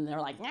ones, then they're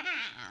like, nah.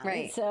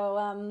 Right.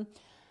 So,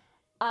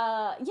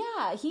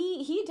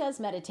 he does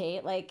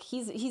meditate. Like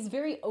he's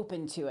very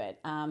open to it.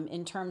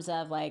 In terms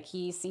of like,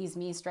 he sees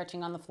me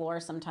stretching on the floor.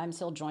 Sometimes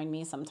he'll join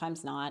me,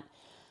 sometimes not.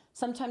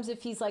 Sometimes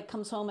if he's like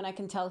comes home and I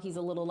can tell he's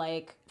a little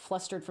like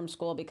flustered from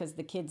school because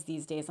the kids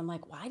these days, I'm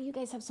like, why do you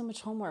guys have so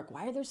much homework?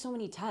 Why are there so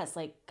many tests?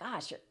 Like,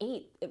 gosh, you're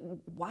 8.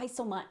 Why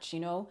so much?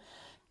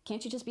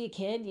 Can't you just be a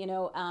kid?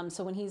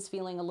 So when he's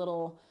feeling a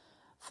little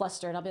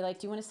flustered, I'll be like,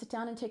 do you want to sit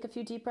down and take a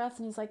few deep breaths?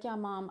 And he's like, yeah,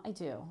 Mom, I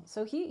do.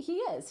 So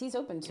he's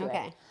open to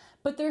it.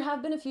 But there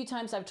have been a few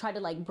times I've tried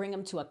to like bring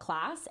him to a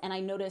class, and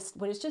I noticed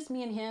when it's just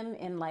me and him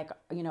in like,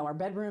 our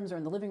bedrooms or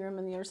in the living room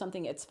or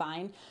something, it's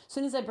fine. As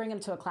soon as I bring him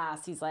to a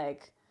class, he's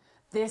like,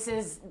 this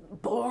is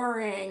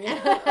boring.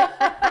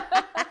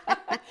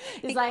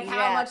 He's like,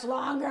 how much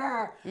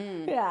longer?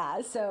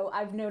 Yeah. So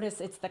I've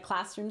noticed it's the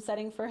classroom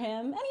setting for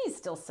him, and he's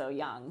still so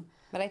young.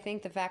 But I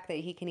think the fact that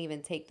he can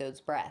even take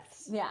those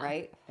breaths,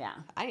 right? Yeah.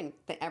 I didn't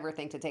ever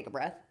think to take a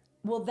breath.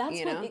 Well, that's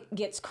what it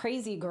gets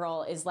crazy,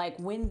 girl, is like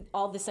when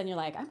all of a sudden you're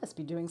like, I must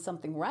be doing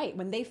something right.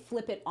 When they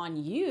flip it on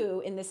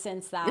you in the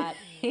sense that...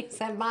 He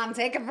said, Mom,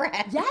 take a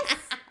breath. Yes.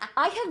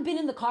 I have been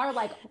in the car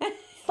like,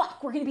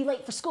 fuck, we're going to be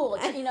late for school.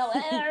 And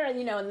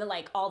then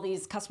like all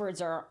these cuss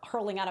words are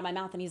hurling out of my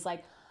mouth. And he's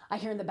like, I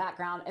hear in the back,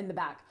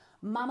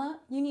 Mama,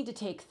 you need to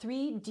take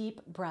 3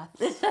 deep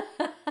breaths.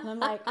 And I'm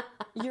like,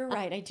 you're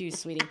right, I do,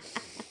 sweetie.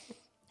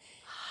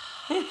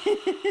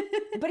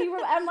 But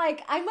I'm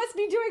like, I must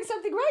be doing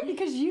something right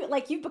because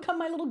you've become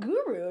my little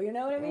guru. You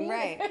know what I mean?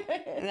 Right.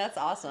 That's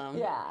awesome.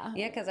 Yeah.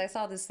 Yeah, because I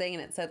saw this thing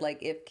and it said like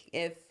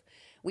if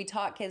we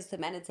taught kids to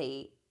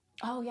meditate.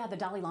 Oh yeah, the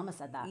Dalai Lama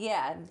said that.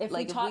 Yeah. If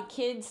we taught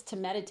kids to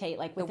meditate,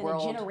 like within a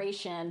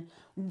generation,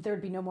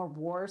 there'd be no more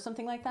war or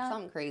something like that.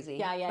 Something crazy.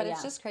 Yeah. But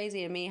it's just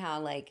crazy to me how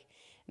like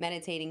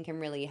meditating can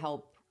really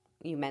help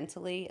you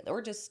mentally,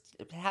 or just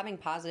having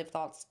positive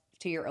thoughts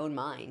to your own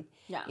mind.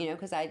 Yeah.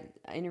 Because I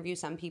interview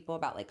some people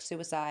about like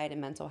suicide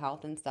and mental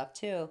health and stuff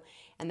too.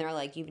 And they're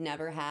like, you've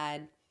never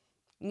had,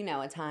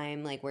 a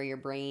time like where your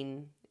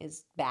brain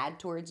is bad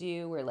towards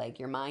you, or like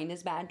your mind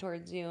is bad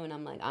towards you. And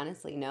I'm like,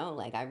 honestly, no,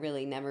 like I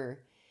really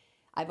never,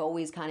 I've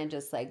always kind of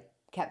just like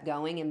kept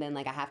going and been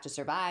like, I have to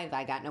survive.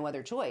 I got no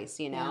other choice,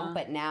 Yeah.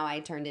 But now I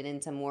turned it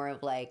into more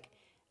of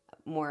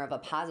a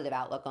positive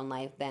outlook on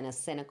life than a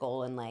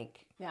cynical and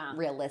like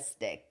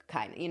realistic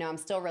kind of, I'm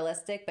still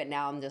realistic, but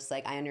now I'm just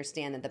like, I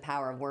understand that the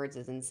power of words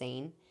is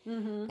insane.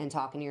 And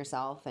talking to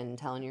yourself and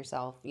telling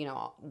yourself,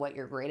 what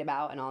you're great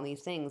about and all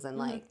these things. And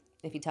like,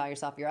 if you tell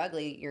yourself you're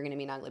ugly, you're going to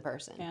be an ugly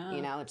person.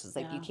 Yeah. It's just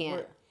like, you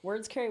can't.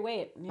 Words carry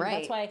weight. Right.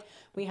 That's why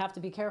we have to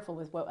be careful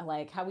with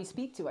how we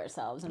speak to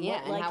ourselves and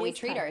how we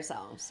treat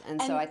ourselves.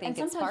 And so I think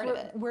it's part of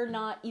it. We're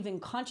not even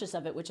conscious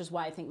of it, which is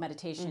why I think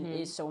meditation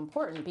is so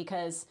important,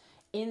 because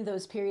in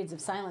those periods of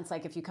silence,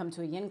 like if you come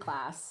to a yin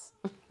class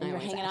and you're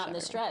hanging out in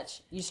the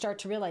stretch, you start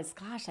to realize,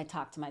 gosh, I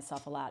talk to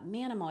myself a lot.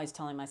 Man, I'm always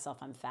telling myself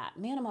I'm fat.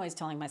 Man, I'm always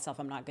telling myself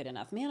I'm not good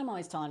enough. Man, I'm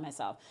always telling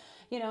myself,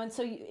 and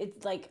so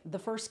it's like the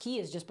first key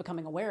is just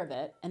becoming aware of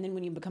it. And then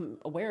when you become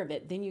aware of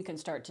it, then you can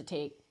start to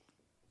take,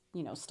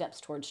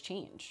 steps towards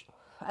change.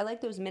 I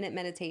like those minute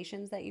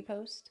meditations that you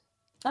post.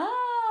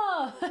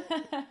 Oh,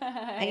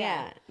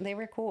 yeah, they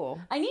were cool.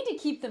 I need to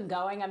keep them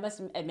going. I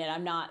must admit,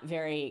 I'm not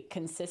very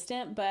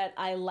consistent, but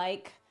I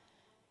like,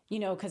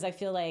 because I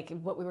feel like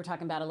what we were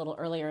talking about a little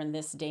earlier in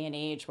this day and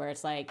age, where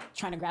it's like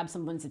trying to grab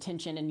someone's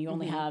attention and you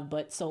only have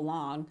but so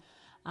long.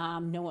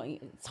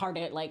 It's hard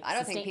to like. I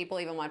don't think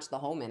people even watch the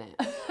whole minute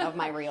of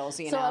my reels.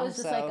 So I was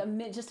just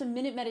like just a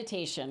minute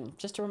meditation,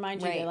 just to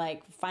remind you to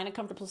like find a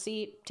comfortable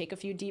seat, take a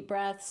few deep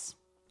breaths,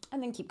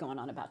 and then keep going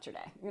on about your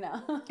day,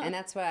 And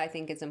that's what I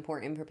think is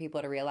important for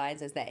people to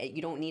realize, is that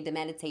you don't need to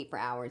meditate for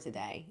hours a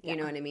day. You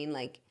know what I mean?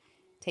 Like,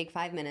 take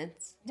 5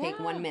 minutes, take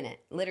 1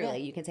 minute.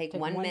 Literally, you can take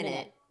 1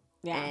 minute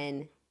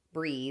and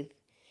breathe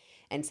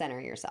and center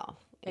yourself.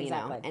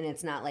 Exactly. And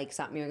it's not like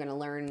something you're going to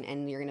learn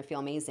and you're going to feel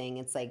amazing.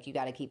 It's like, you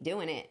got to keep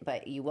doing it,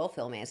 but you will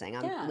feel amazing.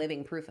 I'm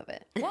living proof of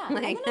it. Yeah. And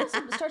then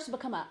it starts to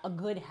become a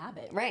good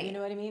habit. Right. You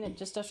know what I mean? It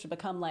just starts to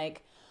become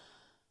like,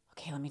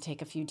 okay, let me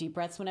take a few deep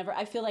breaths whenever.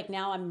 I feel like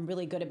now I'm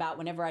really good about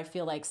whenever I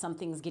feel like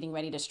something's getting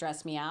ready to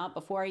stress me out,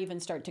 before I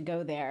even start to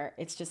go there,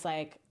 it's just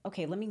like,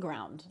 okay, let me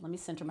ground. Let me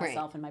center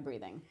myself in my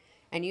breathing.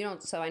 And you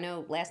don't, so I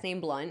know last name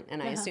Blunt,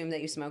 and I assume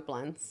that you smoke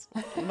blunts,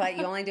 but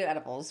you only do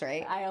edibles,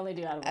 right? I only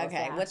do edibles.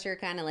 Okay. Yeah. What's your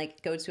kind of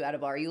like go-to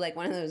edible? Are you like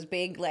one of those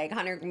big like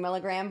 100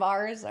 milligram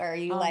bars, or are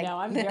you like? No,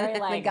 I'm very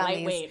like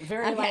lightweight,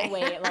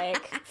 lightweight,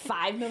 like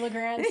 5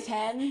 milligrams,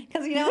 10.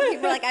 Because people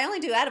are like, I only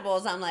do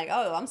edibles. I'm like,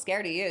 oh, I'm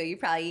scared of you. You're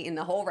probably eating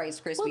the whole Rice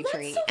Krispie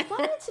treat. That's so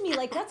funny to me.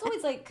 Like, that's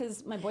always like,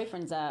 because my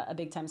boyfriend's a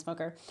big time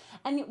smoker,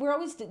 and we're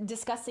always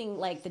discussing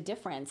like the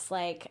difference.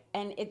 Like,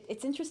 and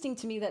it's interesting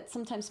to me that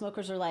sometimes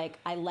smokers are like,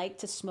 I like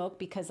to smoke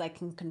because I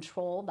can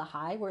control the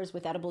high, whereas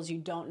with edibles, you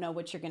don't know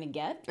what you're going to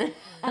get. And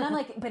I'm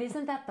like, but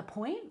isn't that the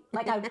point?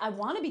 Like, I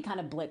want to be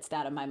kind of blitzed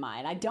out of my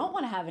mind. I don't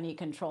want to have any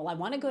control. I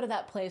want to go to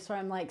that place where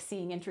I'm like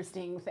seeing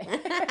interesting things.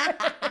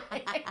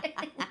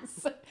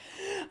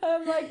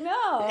 I'm like,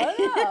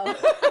 no.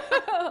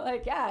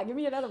 Like, yeah, give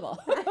me an edible.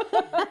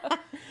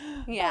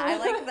 Yeah,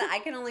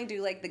 I can only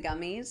do like the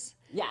gummies.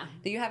 Yeah.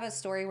 Do you have a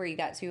story where you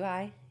got too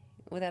high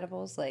with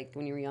edibles, like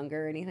when you were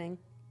younger or anything?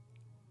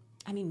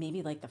 I mean,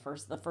 maybe like the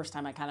first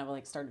time I kind of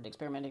like started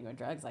experimenting with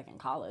drugs, like in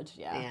college.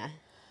 Yeah. Yeah.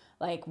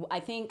 Like, I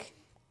think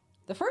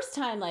the first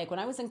time, like when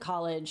I was in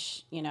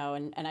college, you know,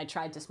 and I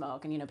tried to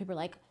smoke, and, you know, people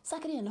were like,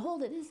 suck it in,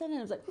 hold it, and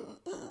I was like,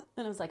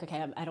 and I was like,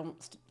 okay, I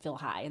don't feel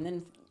high. And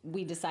then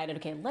we decided,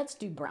 okay, let's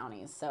do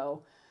brownies.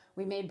 So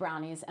we made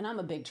brownies, and I'm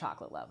a big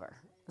chocolate lover.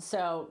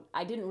 So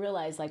I didn't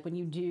realize, like, when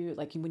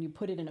you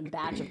put it in a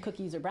batch of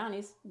cookies or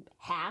brownies,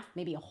 half,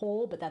 maybe a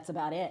whole, but that's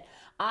about it.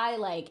 I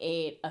like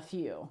ate a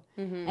few.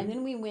 Mm-hmm. And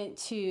then we went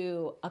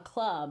to a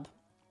club,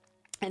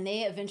 and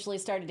they eventually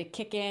started to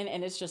kick in,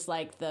 and it's just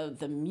like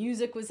the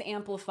music was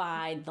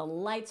amplified, the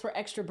lights were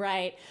extra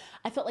bright.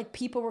 I felt like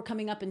people were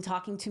coming up and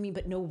talking to me,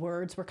 but no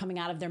words were coming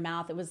out of their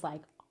mouth. It was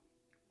like,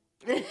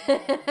 and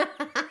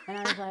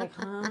I was like,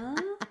 huh?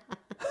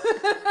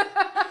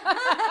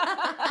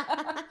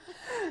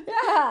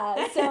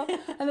 Yeah. So,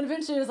 and then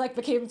eventually it was like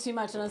became too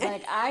much, and I was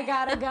like, I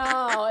gotta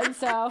go. And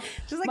so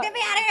she's like, get me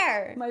out of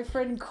here. My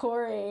friend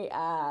Corey,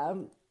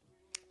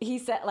 he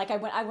said, like,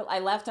 I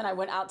left and I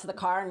went out to the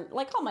car, and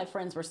like all my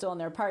friends were still in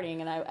there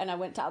partying, and I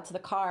went out to the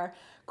car.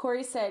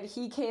 Corey said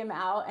he came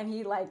out and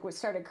he like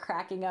started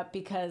cracking up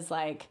because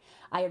like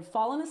I had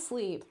fallen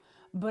asleep.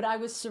 But I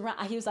was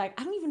surrounded. He was like,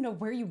 I don't even know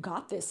where you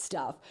got this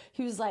stuff.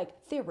 He was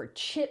like, there were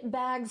chip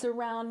bags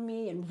around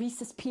me and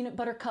Reese's peanut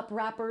butter cup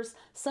wrappers.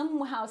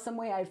 Somehow, some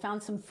way, I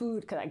found some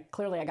food because I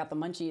got the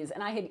munchies,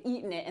 and I had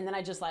eaten it, and then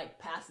I just like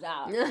passed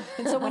out.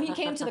 And so when he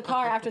came to the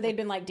car after they'd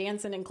been like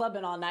dancing and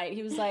clubbing all night,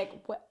 he was like,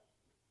 "What?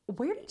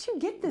 Where did you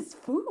get this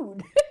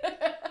food?"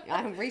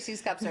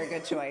 Reese's cups are a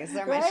good choice.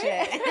 They're my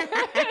shit.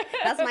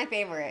 That's my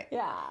favorite.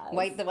 Yeah.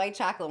 The white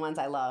chocolate ones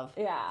I love.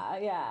 Yeah,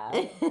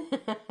 yeah.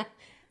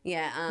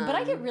 Yeah. But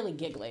I get really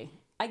giggly.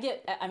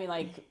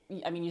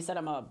 You said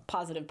I'm a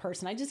positive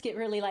person. I just get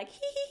really like,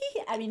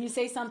 hee. I mean, you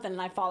say something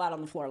and I fall out on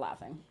the floor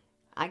laughing.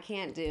 I've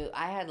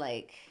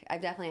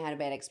definitely had a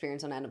bad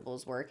experience on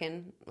edibles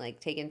working, like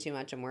taking too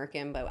much and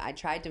working, but I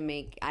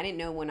didn't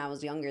know when I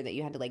was younger that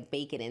you had to like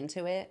bake it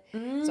into it.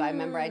 So I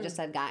remember I just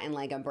had gotten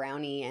like a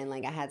brownie, and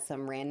like I had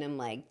some random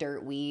like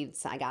dirt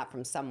weeds I got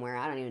from somewhere.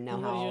 I don't even know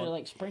how. You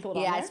like sprinkle it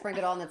on there? I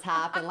sprinkled it on the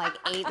top and like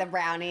ate the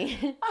brownie.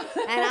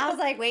 And I was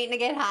like waiting to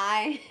get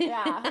high.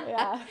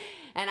 Yeah.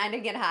 And I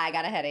didn't get high. I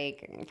got a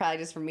headache, probably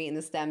just from eating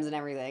the stems and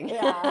everything.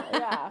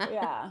 Yeah.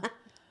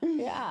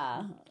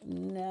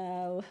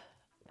 No.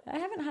 I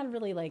haven't had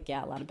really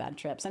a lot of bad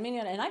trips. I mean,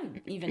 and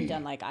I've even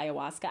done like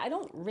ayahuasca.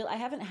 I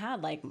haven't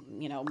had like,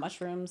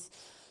 mushrooms.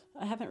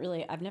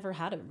 I've never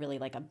had a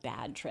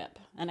bad trip.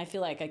 And I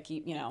feel like I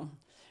keep,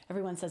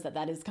 everyone says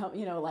that is,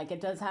 like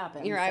it does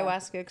happen. Your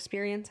ayahuasca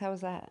experience, how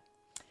was that?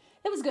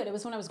 It was good. It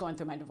was when I was going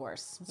through my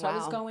divorce. So wow. I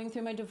was going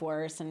through my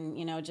divorce, and,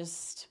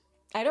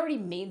 I'd already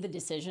made the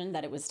decision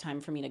that it was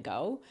time for me to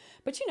go,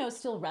 but,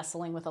 still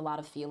wrestling with a lot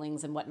of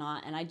feelings and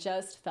whatnot. And I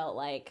just felt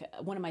like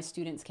one of my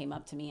students came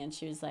up to me, and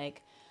she was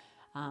like,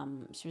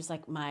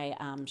 my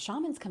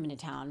shaman's coming to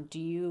town. Do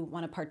you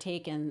want to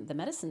partake in the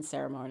medicine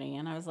ceremony?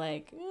 And I was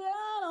like, yeah,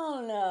 I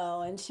don't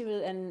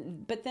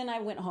know. But then I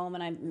went home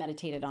and I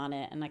meditated on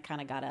it, and I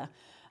kind of got a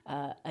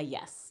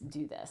yes,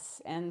 do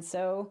this. And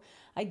so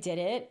I did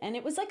it, and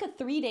it was like a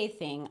 3-day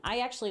thing. I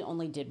actually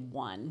only did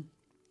one.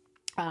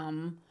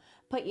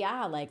 But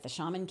yeah, like the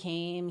shaman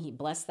came, he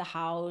blessed the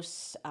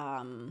house,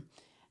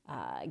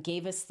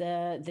 gave us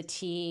the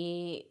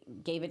tea,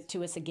 gave it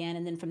to us again.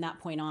 And then from that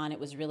point on, it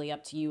was really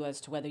up to you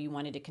as to whether you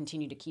wanted to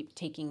continue to keep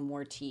taking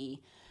more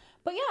tea.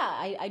 But yeah,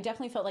 I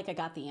definitely felt like I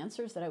got the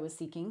answers that I was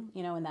seeking,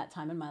 in that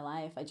time in my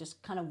life. I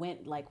just kind of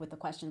went like with the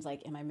questions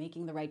like, am I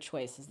making the right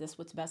choice? Is this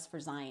what's best for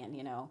Zion,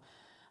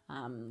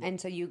 And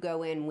so you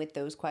go in with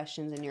those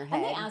questions in your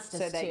head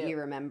so that you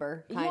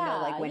remember kind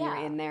of like when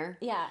you're in there.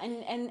 Yeah.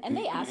 And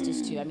they asked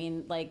us to. I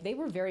mean, like they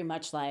were very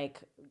much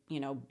like,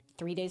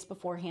 3 days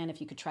beforehand, if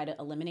you could try to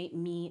eliminate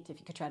meat, if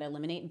you could try to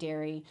eliminate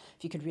dairy,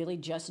 if you could really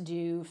just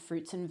do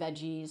fruits and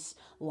veggies,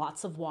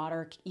 lots of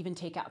water, even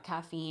take out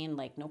caffeine,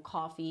 like no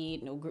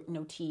coffee,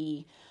 no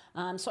tea.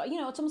 So,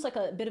 it's almost like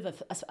a bit of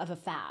a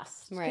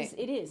fast. Right. Because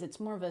it is. It's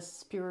more of a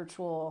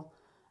spiritual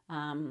they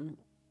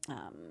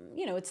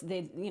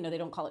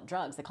don't call it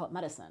drugs, they call it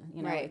medicine.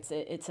 Right.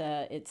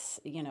 It's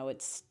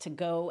to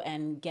go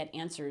and get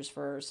answers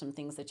for some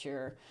things that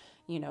you're,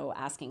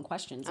 asking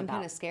questions about. I'm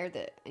kind of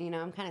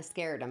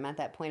scared I'm at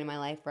that point in my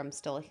life where I'm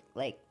still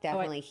like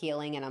definitely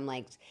healing, and I'm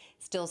like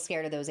still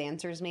scared of those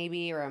answers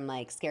maybe, or I'm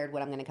like scared how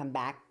I'm going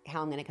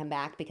to come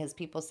back, because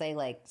people say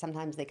like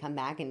sometimes they come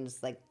back and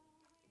just like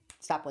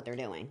stop what they're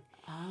doing.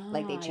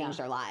 Like they changed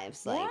their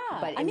lives, like,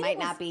 but it might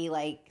not be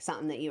like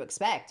something that you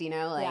expect,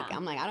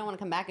 I'm like, I don't want to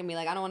come back and be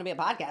like, I don't want to be a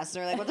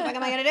podcaster. Like, what the fuck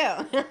am I going to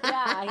do?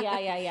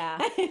 Yeah.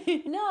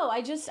 No,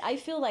 I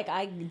feel like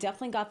I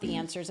definitely got the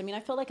answers. I mean, I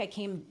feel like I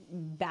came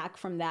back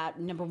from that.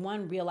 Number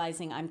one,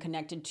 realizing I'm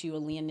connected to a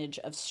lineage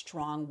of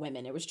strong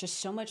women. It was just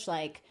so much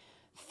like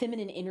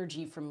feminine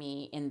energy for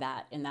me in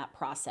that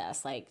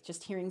process, like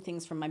just hearing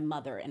things from my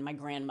mother and my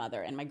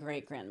grandmother and my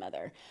great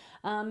grandmother,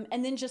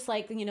 and then just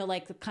like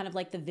like kind of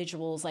like the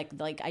visuals,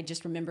 like I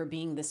just remember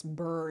being this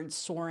bird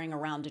soaring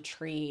around a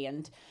tree,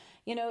 and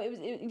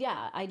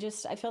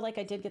I feel like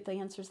I did get the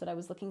answers that I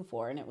was looking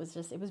for, and it was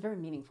very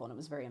meaningful and it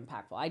was very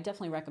impactful. I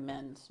definitely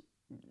recommend,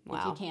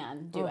 if you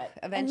can, do it.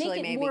 Eventually,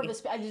 and make it maybe. more of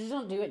a, I just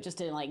don't do it just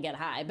to like get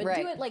high, but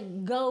Right. do it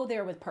like, go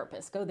there with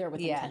purpose, go there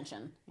with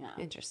intention. Yeah.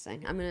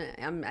 Interesting. I've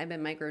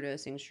been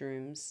microdosing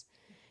shrooms,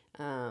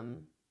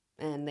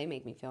 and they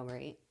make me feel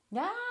great.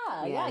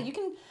 Yeah, you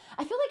can.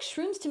 I feel like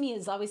shrooms to me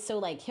is always so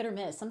like hit or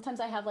miss. Sometimes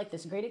I have like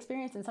this great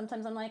experience, and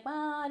sometimes I'm like,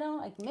 well, I don't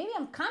like. Maybe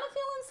I'm kind of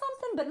feeling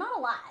something, but not a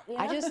lot. You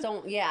know? I just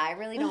don't. Yeah, I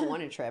really don't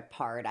want to trip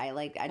hard. I'm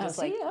like,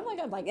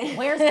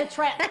 where's the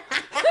trip?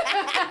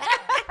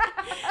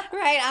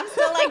 Right, I'm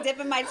still like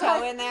dipping my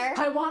toe in there.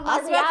 I want my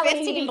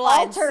reality to be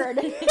altered.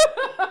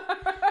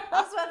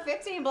 I'll smoke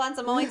 15 blunts.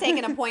 I'm only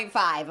taking a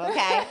 0.5,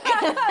 okay?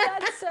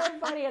 That's so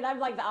funny. And I'm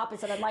like the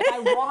opposite. I'm like, I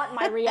want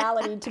my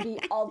reality to be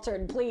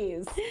altered,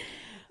 please.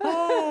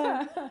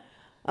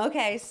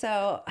 Okay,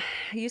 so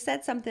you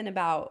said something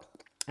about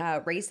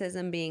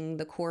racism being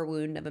the core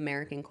wound of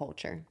American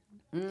culture.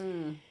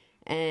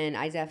 And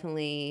I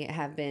definitely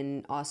have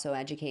been also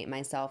educating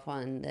myself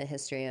on the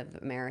history of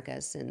America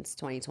since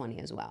 2020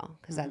 as well,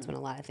 because that's when a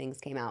lot of things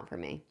came out for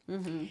me.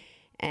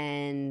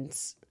 And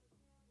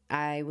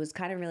I was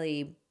kind of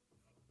really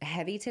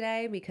heavy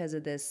today because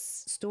of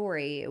this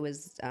story. It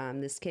was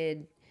this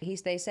kid.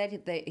 They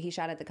said that he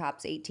shot at the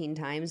cops 18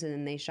 times, and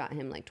then they shot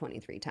him like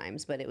 23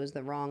 times, but it was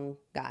the wrong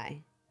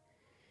guy.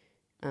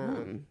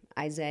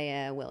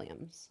 Isaiah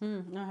Williams.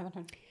 No, I haven't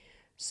heard.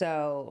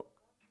 So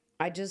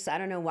I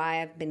don't know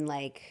why I've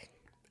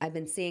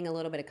been seeing a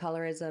little bit of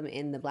colorism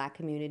in the Black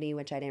community,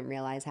 which I didn't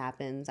realize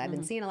happens. I've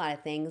been seeing a lot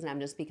of things, and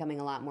I'm just becoming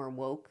a lot more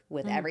woke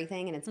with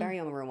everything, and it's very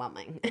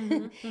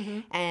overwhelming.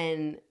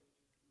 And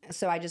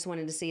so I just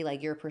wanted to see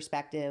like your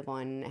perspective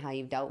on how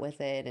you've dealt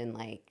with it, and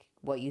like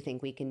what you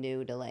think we can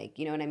do to like,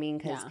 you know what I mean?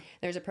 Because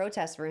there's a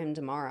protest for him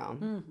tomorrow.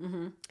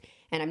 And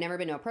I've never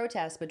been to a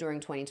protest, but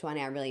during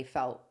 2020, I really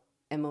felt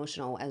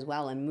emotional as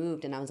well and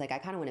moved, and I was like, I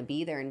kind of want to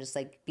be there and just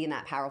like be in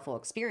that powerful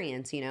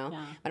experience, you know.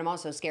 But I'm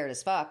also scared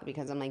as fuck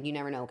because I'm like, you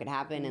never know what could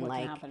happen. And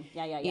like,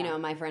 you know,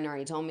 my friend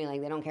already told me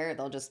like they don't care,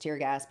 they'll just tear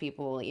gas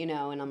people, you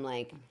know. And I'm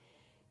like,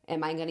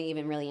 am I going to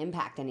even really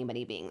impact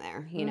anybody being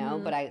there, you know?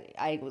 But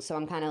so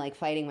I'm kind of like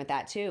fighting with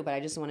that too, but I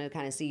just want to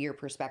kind of see your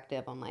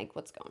perspective on like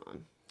what's going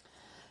on.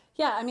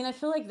 Yeah, I mean, I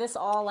feel like this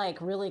all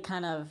like really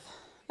kind of,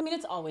 I mean,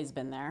 it's always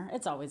been there.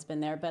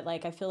 But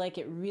like, I feel like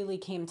it really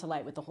came to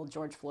light with the whole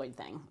George Floyd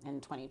thing in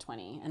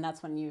 2020. And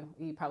that's when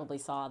you probably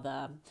saw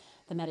the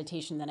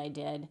meditation that I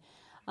did.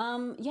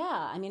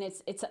 I mean,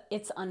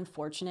 it's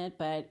unfortunate,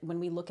 but when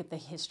we look at the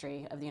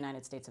history of the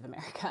United States of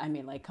America, I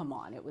mean, like, come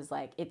on, it was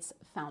like, it's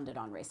founded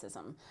on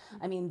racism.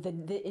 I mean,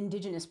 the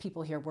indigenous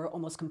people here were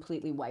almost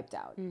completely wiped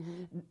out.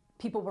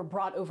 People were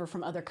brought over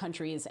from other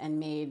countries and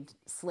made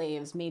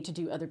slaves, made to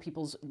do other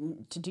people's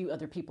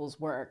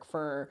work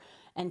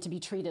and to be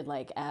treated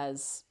like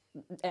as,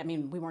 I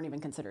mean, we weren't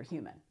even considered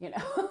human, you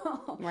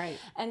know? Right.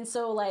 And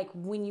so like,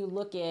 when you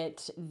look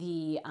at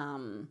the,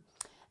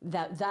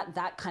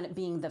 that kind of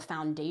being the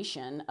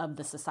foundation of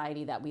the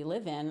society that we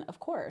live in,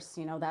 of course,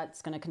 you know,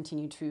 that's going to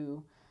continue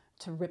to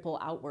ripple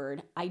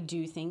outward. I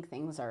do think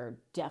things are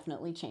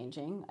definitely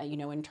changing, you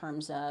know, in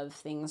terms of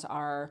things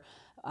are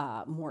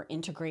more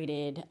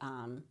integrated.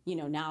 You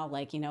know, now,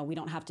 like, you know, we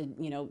don't have to,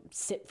 you know,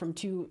 sit from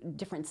 2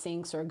 different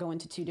sinks or go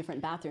into 2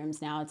 different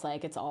bathrooms. Now it's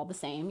like, it's all the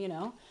same, you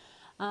know.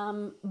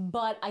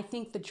 But I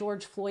think the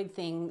George Floyd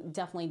thing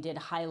definitely did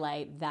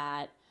highlight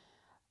that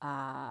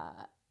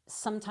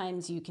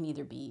sometimes you can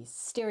either be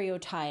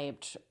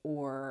stereotyped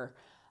or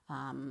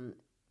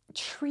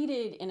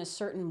treated in a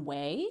certain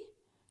way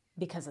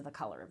because of the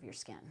color of your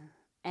skin.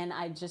 And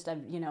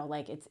you know,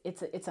 like,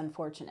 it's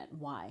unfortunate.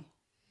 Why?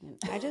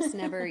 I just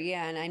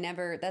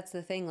never, that's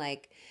the thing.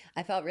 Like,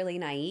 I felt really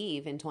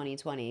naive in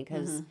 2020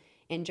 because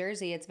in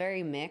Jersey, it's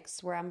very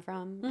mixed where I'm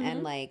from.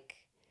 And like,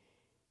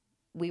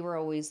 we were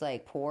always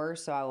like poor.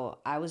 So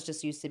I was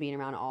just used to being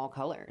around all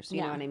colors.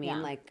 You know what I mean? Yeah.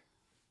 Like,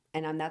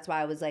 and that's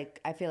why I was like,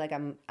 I feel like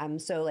I'm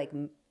so like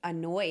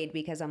annoyed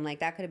because I'm like,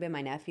 that could have been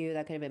my nephew.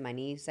 That could have been my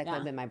niece. That could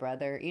have been my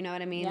brother. You know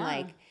what I mean? Yeah.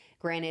 Like,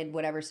 granted,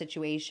 whatever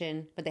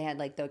situation, but they had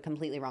like the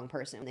completely wrong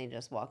person. They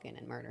just walk in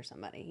and murder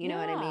somebody. You know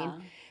what I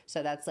mean?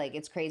 So that's like,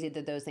 it's crazy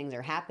that those things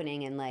are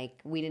happening. And like,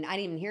 I didn't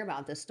even hear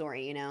about this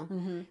story, you know?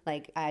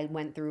 Like, I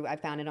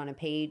found it on a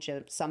page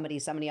of somebody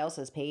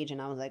else's page,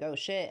 and I was like, oh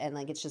shit. And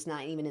like, it's just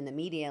not even in the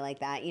media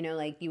like that, you know?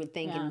 Like, you would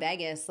think in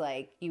Vegas,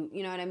 like, you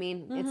know what I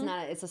mean?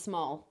 It's a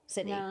small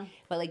city,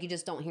 but like, you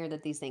just don't hear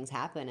that these things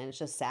happen, and it's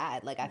just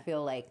sad. Like, I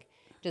feel like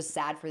just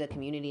sad for the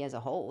community as a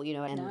whole, you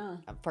know, and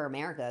for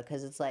America,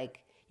 because it's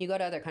like, you go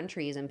to other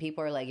countries and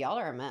people are like, y'all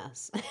are a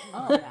mess.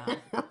 Oh,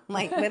 yeah.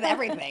 Like, with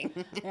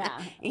everything.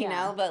 You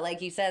know, but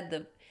like you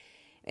said,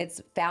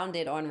 it's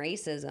founded on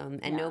racism,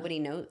 and nobody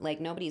knows, like,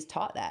 nobody's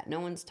taught that. No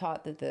one's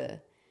taught that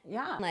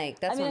like,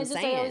 that's what I'm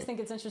saying. I always think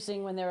it's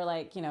interesting when they're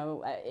like, you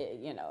know,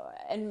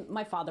 and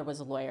my father was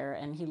a lawyer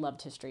and he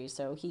loved history.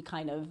 So he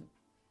kind of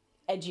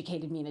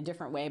educated me in a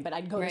different way, but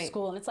I'd go to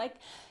school and it's like,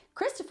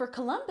 Christopher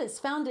Columbus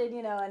founded,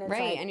 and it's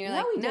right. like, And you're no,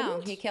 like, he no,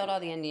 didn't. he killed all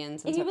the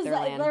Indians and And he took was their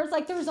like,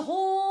 land. there was a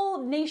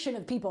whole nation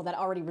of people that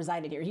already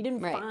resided here. He didn't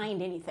Right.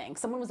 find anything.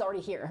 Someone was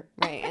already here.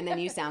 Right. And then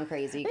you sound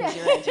crazy because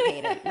you're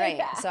educated. Right.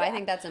 Yeah. So I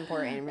think that's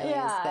important, really, is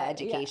Yeah, the yeah.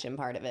 education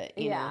part of it,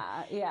 you know?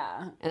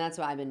 Yeah. And that's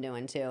what I've been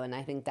doing too. And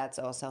I think that's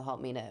also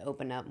helped me to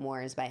open up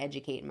more, is by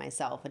educating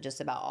myself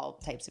just about all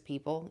types of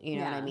people. You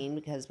know what I Yeah. mean?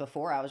 Because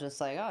before I was just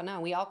like, oh,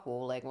 no, we all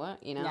cool. Like,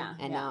 what? You know? Yeah,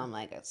 And yeah. now I'm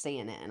like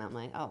seeing it and I'm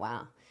like, oh,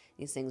 wow,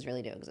 these things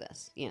really do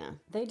exist, you know?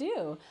 They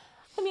do.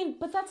 I mean,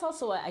 but that's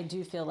also what I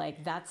do feel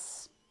like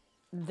that's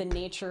the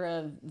nature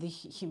of the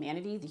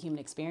humanity, the human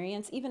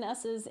experience. Even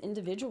us as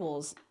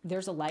individuals,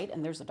 there's a light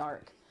and there's a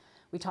dark.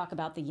 We talk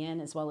about the yin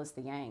as well as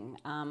the yang.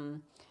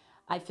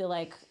 I feel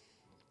like,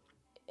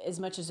 as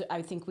much as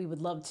I think we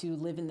would love to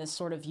live in this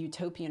sort of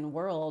utopian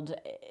world,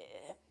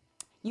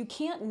 you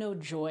can't know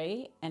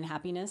joy and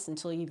happiness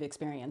until you've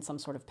experienced some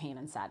sort of pain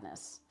and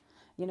sadness.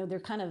 They're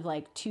kind of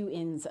like two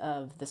ends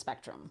of the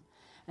spectrum.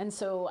 And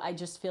so I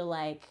just feel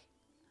like,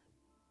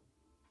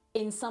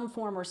 in some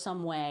form or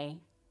some way,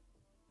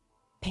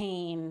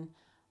 pain,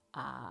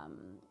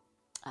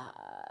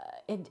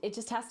 it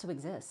just has to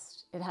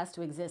exist. It has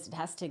to exist. It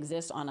has to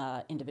exist on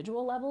an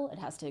individual level. It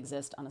has to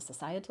exist on a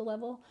societal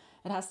level.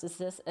 It has to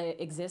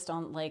exist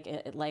on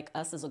like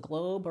us as a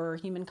globe or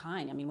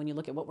humankind. I mean, when you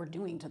look at what we're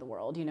doing to the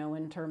world,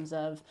 in terms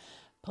of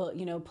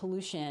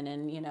pollution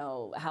and,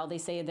 how they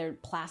say their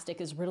plastic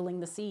is riddling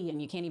the sea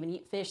and you can't even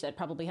eat fish that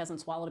probably hasn't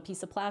swallowed a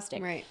piece of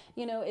plastic. Right.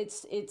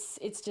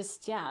 It's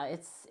just, yeah,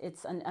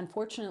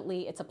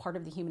 unfortunately, it's a part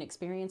of the human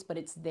experience, but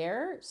it's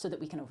there so that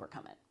we can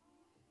overcome it.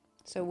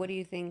 So what do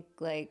you think,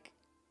 like,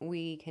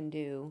 we can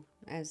do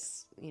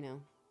as,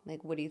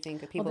 like, what do you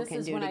think that people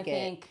can do to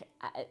get...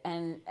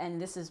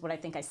 And this is what I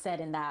think I said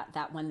in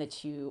that one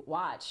that you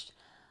watched.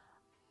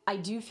 I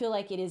do feel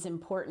like it is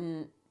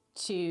important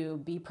to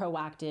be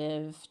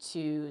proactive,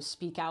 to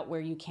speak out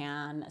where you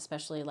can,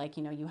 especially like,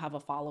 you have a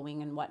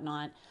following and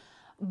whatnot.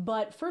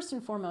 But first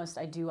and foremost,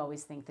 I do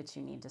always think that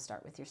you need to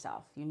start with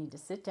yourself. You need to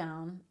sit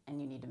down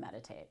and you need to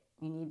meditate.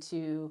 You need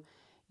to,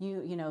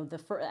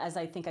 as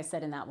I think I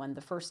said in that one, the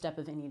first step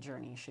of any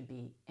journey should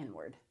be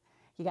inward.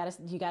 You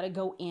gotta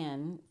go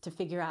in to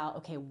figure out,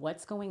 okay,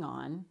 what's going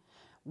on?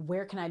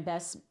 Where can I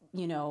best,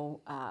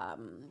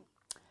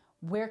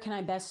 where can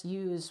I best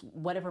use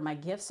whatever my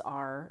gifts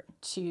are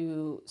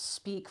to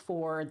speak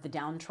for the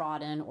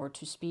downtrodden, or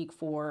to speak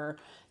for,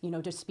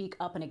 to speak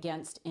up and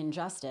against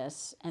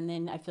injustice. And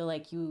then I feel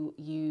like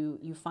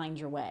you find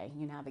your way,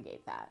 you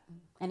navigate that.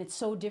 And it's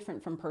so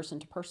different from person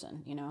to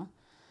person,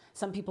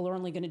 Some people are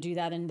only going to do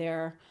that in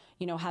their,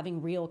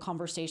 having real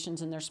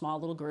conversations in their small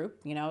little group.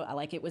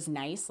 Like, it was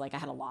nice. Like, I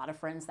had a lot of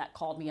friends that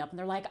called me up and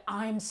they're like,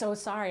 I'm so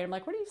sorry. I'm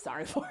like, what are you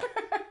sorry for?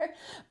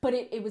 But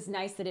it was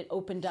nice that it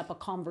opened up a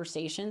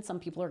conversation. Some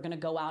people are going to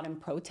go out and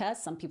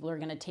protest. Some people are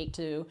going to take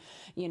to,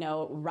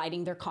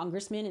 writing their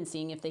congressman and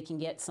seeing if they can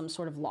get some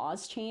sort of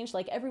laws changed.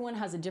 Like, everyone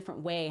has a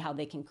different way how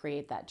they can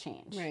create that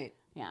change. Right.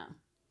 Yeah.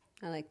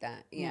 I like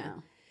that. Yeah.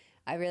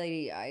 I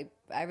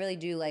really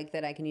do like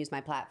that I can use my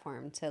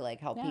platform to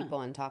like help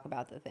people and talk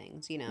about the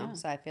things,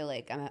 So I feel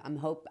like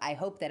I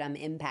hope that I'm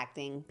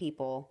impacting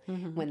people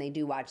when they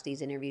do watch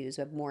these interviews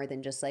with more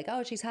than just like,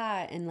 oh, she's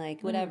hot and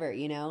like whatever,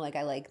 Like,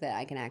 I like that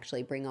I can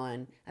actually bring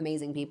on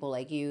amazing people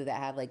like you that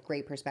have like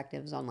great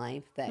perspectives on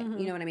life that,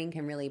 you know what I mean,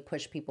 can really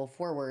push people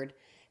forward,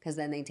 because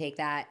then they take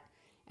that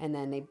and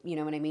then they, you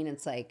know what I mean?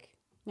 It's like,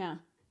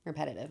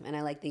 repetitive. And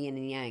I like the yin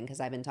and yang, because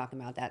I've been talking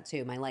about that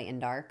too, my light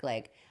and dark.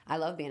 Like, I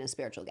love being a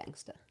spiritual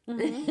gangster. Like,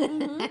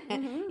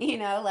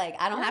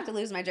 I don't have to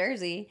lose my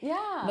jersey.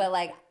 Yeah. But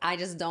like, I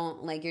just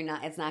don't, like,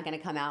 it's not going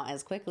to come out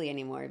as quickly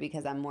anymore,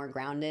 because I'm more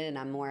grounded and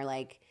I'm more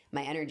like,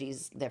 my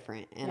energy's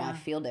different and I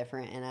feel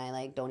different, and I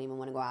like don't even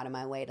want to go out of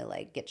my way to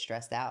like get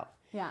stressed out.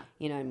 Yeah.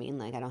 You know what I mean?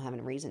 Like, I don't have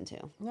any reason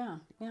to. Yeah.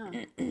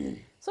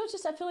 So it's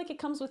just, I feel like it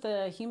comes with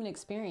a human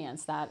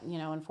experience that,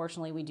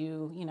 unfortunately we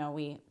do,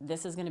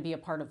 this is going to be a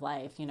part of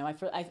life.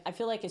 I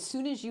feel like as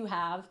soon as you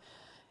have,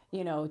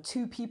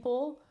 two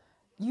people,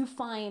 you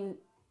find,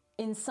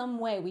 in some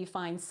way, we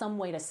find some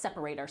way to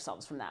separate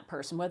ourselves from that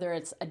person, whether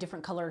it's a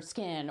different color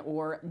skin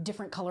or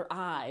different color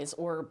eyes,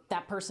 or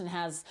that person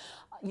has,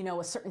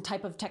 a certain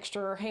type of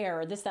texture or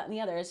hair, or this, that, and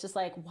the other. It's just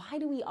like, why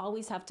do we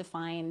always have to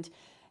find,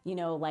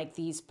 like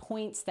these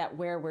points that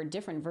where we're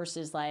different,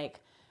 versus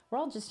like, we're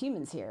all just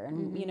humans here.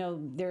 And,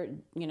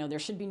 there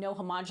should be no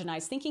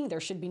homogenized thinking. There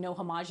should be no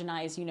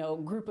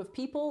homogenized, group of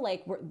people.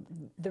 Like,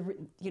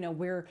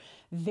 we're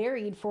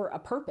varied for a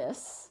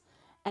purpose.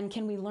 And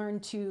can we learn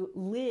to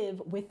live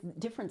with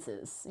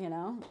differences,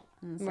 And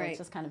so it's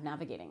just kind of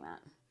navigating that.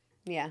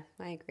 Yeah,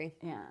 I agree.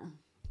 Yeah.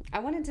 I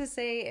wanted to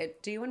say,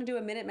 do you want to do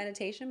a minute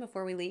meditation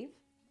before we leave?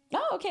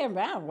 Oh, okay.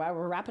 Wow,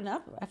 we're wrapping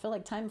up. I feel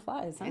like time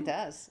flies. Huh? It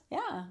does.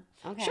 Yeah.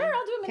 Okay. Sure,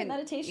 I'll do a minute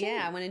meditation.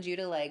 Yeah, I wanted you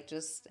to like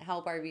just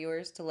help our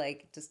viewers to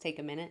like just take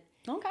a minute.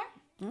 Okay.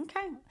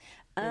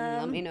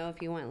 And let me know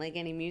if you want like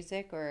any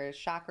music or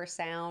chakra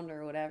sound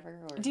or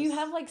whatever. Or Do you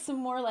have like some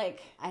more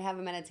like I have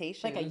a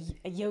meditation. like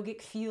a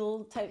yogic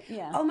feel type?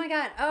 Yeah. Oh my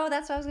God. Oh,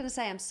 that's what I was going to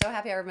say. I'm so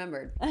happy I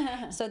remembered.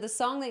 So the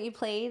song that you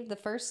played, the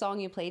first song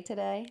you played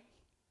today.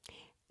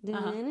 I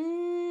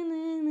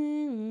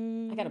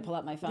got to pull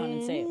out my phone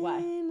and say it. Why?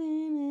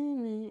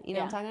 You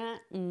know what I'm talking about?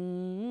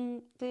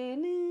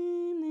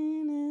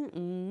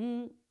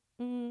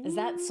 Is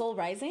that Soul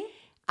Rising?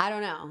 I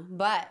don't know,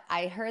 but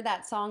I heard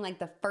that song like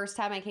the first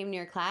time I came to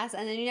your class,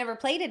 and then you never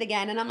played it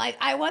again. And I'm like,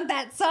 I want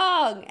that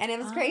song. And it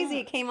was crazy.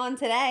 It came on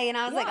today, and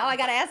I was like, oh, I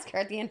got to ask her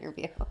at the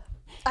interview.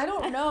 I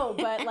don't know,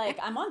 but like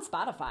I'm on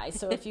Spotify.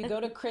 So if you go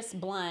to Chris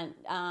Blunt,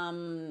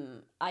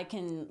 I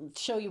can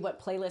show you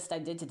what playlist I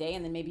did today,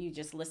 and then maybe you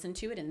just listen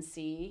to it and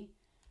see,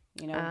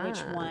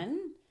 which one.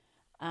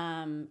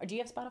 Or do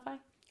you have Spotify?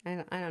 I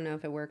don't know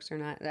if it works or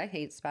not. I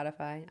hate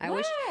Spotify. I Why?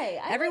 wish I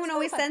everyone like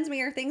always Spotify. sends me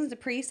your things to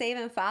pre-save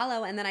and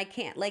follow, and then I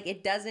can't. Like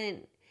it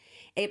doesn't.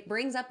 It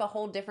brings up a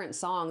whole different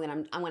song that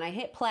I'm when I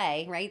hit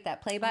play, right?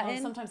 That play button.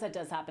 Oh, sometimes that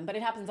does happen, but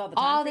it happens all the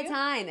time. All for the you?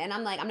 time, and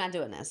I'm like, I'm not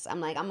doing this. I'm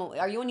like,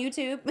 are you on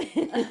YouTube?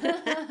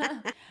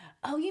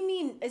 Oh, you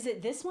mean is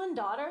it this one,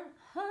 Daughter?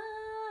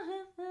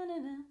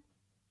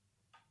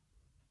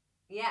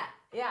 Yeah.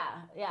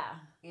 Yeah.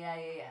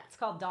 It's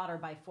called Daughter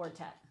by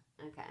Fortet.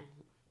 Okay.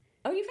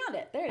 Oh, you found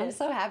it. There it I'm is.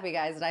 so happy,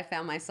 guys, that I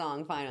found my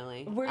song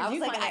finally. Where I did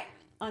you was find like, it?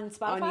 On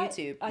Spotify? on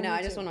YouTube.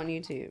 I just went on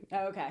YouTube.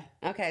 Oh, okay.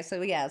 Okay,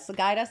 so so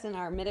guide us in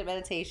our minute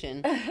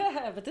meditation.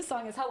 But this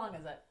song is, how long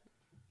is it?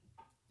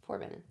 4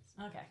 minutes.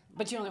 Okay.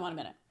 But you only want a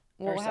minute.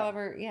 Well, or so.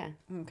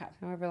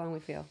 however long we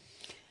feel.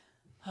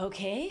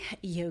 Okay,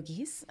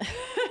 yogis.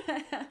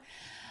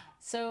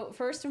 So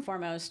first and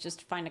foremost,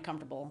 just find a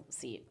comfortable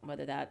seat,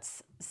 whether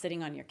that's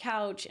sitting on your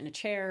couch, in a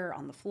chair,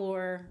 on the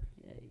floor.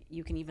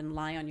 You can even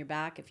lie on your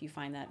back if you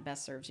find that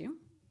best serves you.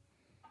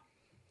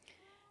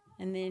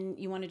 And then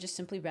you want to just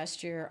simply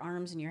rest your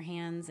arms and your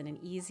hands in an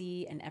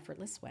easy and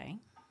effortless way.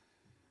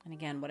 And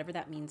again, whatever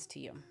that means to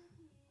you.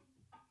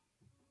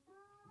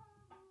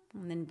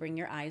 And then bring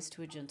your eyes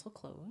to a gentle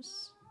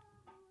close.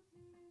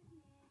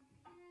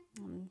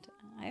 And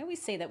I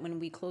always say that when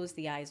we close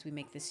the eyes, we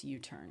make this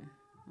U-turn.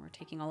 We're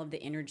taking all of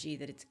the energy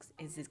that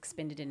is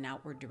expended in an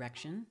outward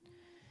direction,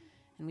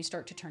 and we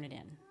start to turn it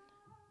in.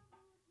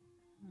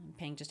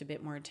 Paying just a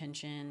bit more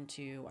attention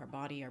to our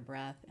body, our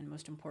breath, and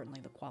most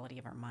importantly, the quality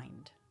of our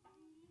mind.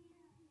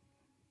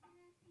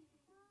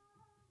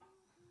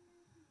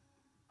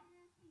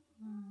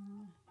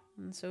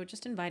 And so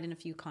just invite in a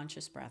few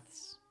conscious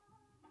breaths.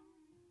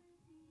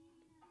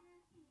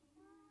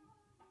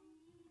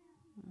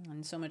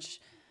 And so much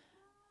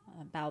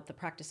about the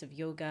practice of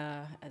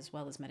yoga as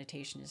well as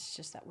meditation is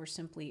just that we're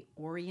simply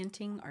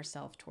orienting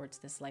ourselves towards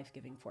this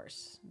life-giving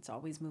force. It's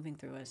always moving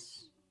through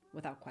us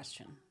without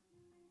question.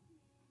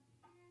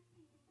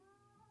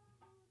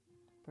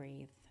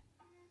 Breathe.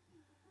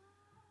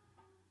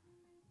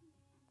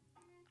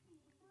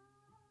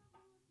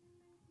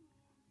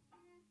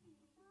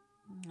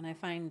 And I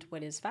find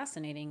what is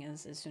fascinating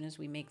is as soon as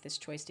we make this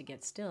choice to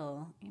get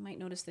still, you might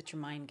notice that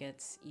your mind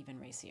gets even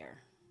racier,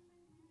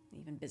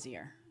 even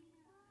busier.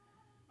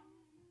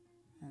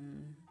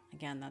 And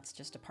again, that's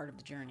just a part of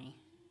the journey.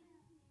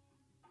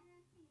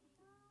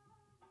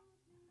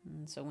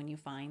 And so when you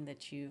find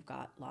that you've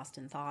got lost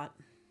in thought,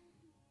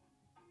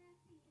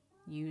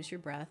 use your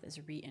breath as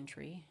a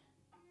re-entry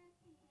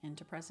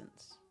into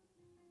presence.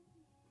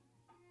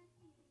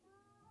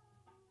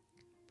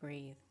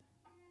 Breathe.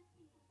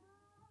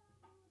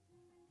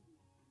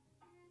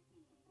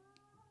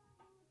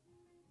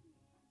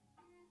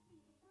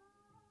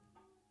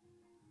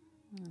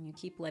 And you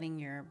keep letting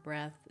your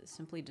breath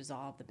simply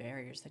dissolve the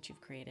barriers that you've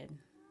created,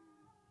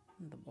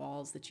 the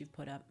walls that you've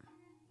put up.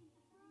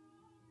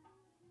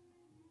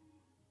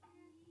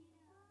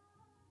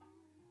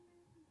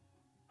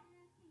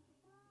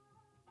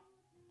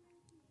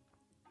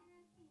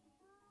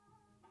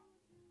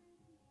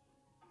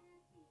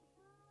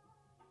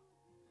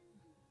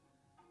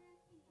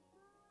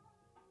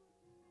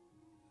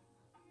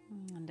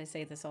 And I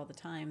say this all the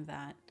time,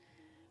 that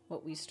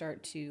what we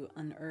start to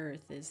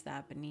unearth is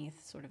that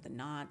beneath sort of the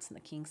knots and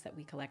the kinks that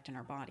we collect in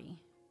our body,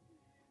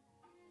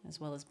 as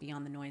well as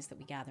beyond the noise that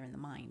we gather in the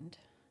mind,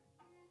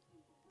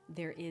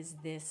 there is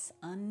this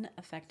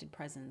unaffected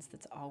presence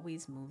that's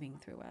always moving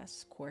through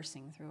us,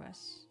 coursing through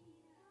us.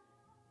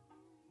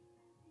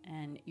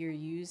 And you're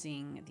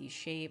using these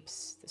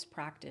shapes, this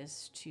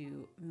practice,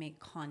 to make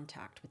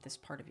contact with this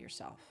part of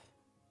yourself,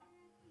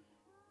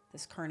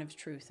 this current of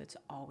truth that's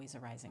always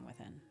arising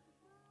within.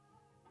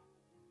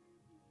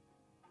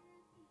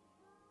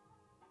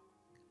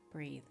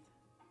 Breathe.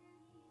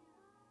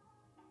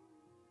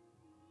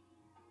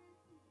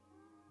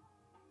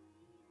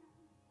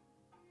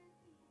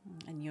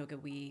 In yoga,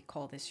 we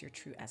call this your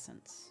true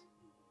essence.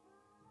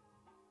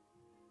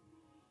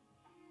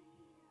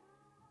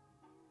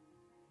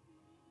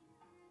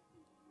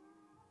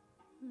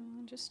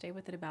 And just stay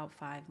with it about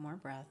 5 more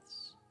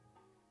breaths.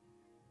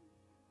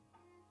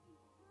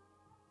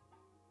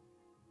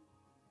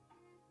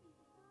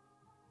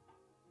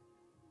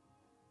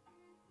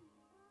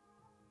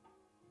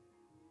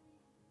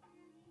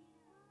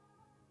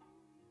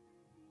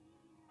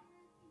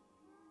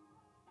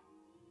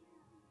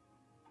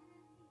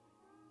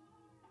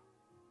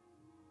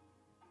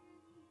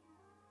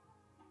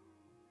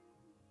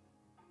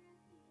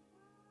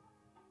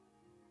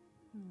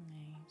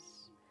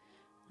 Nice.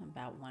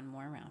 About one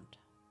more round.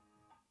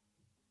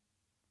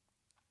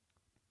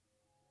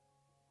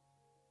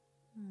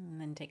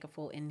 And then take a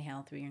full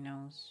inhale through your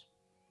nose.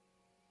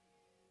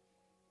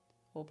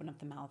 Open up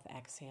the mouth,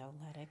 exhale,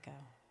 let it go.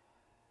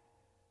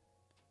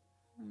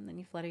 And then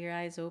you flutter your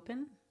eyes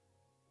open.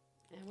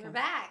 And we're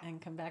back. And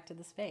come back to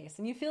the space.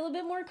 And you feel a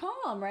bit more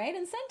calm, right?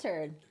 And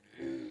centered.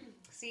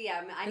 See,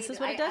 I This need is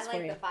to, what it does I for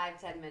like you.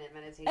 the 5-10 minute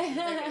meditations.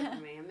 They're good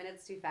for me. A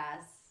minute's too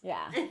fast.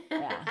 Yeah.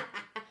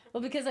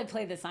 Well, because I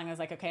played this song, I was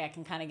like, okay, I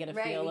can kind of get a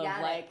Right, feel you of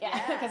got like, it.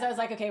 yeah, because I was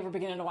like, okay, we're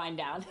beginning to wind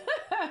down.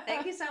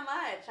 Thank you so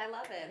much. I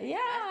love it. Yeah.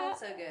 I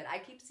feel so good. I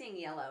keep seeing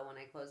yellow when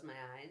I close my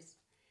eyes.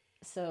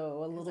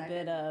 So a little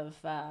bit of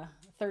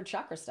third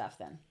chakra stuff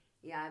then.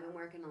 Yeah, I've been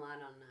working a lot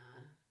on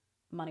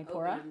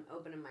Manipura.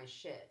 opening my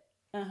shit.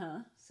 Uh-huh.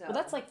 So, Well,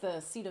 that's like the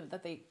seat of,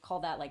 that they call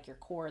that like your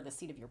core, the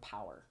seat of your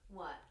power.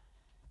 what?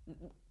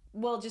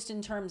 Well, just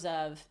in terms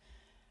of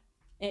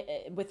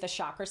with the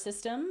chakra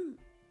system,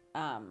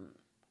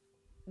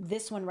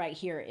 this one right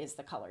here is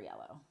the color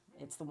yellow.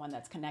 It's the one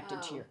that's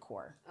connected to your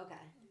core. Okay.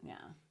 Yeah.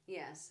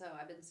 Yeah, so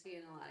I've been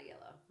seeing a lot of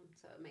yellow,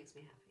 so it makes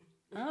me happy.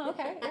 Oh,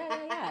 okay.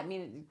 Yeah. I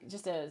mean,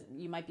 just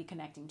you might be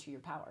connecting to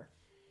your power.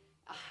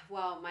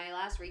 Well, my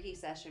last Reiki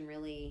session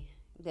really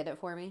did it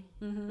for me.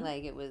 Mm-hmm.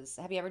 Like it was.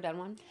 Have you ever done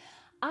one?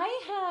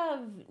 I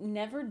have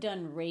never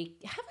done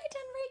Reiki. Have I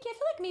done Reiki? I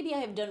feel like maybe I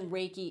have done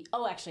Reiki.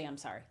 Oh, actually, I'm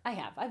sorry. I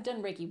have. I've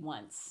done Reiki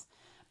once,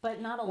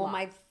 but not a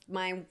lot.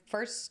 My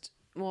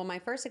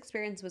first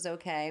experience was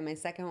okay. My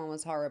second one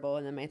was horrible,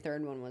 and then my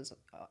third one was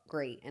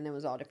great, and it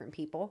was all different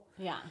people.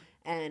 Yeah.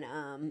 And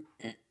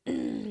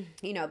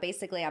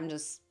basically,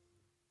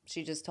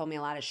 she just told me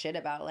a lot of shit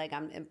about like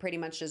I'm pretty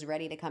much just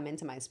ready to come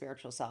into my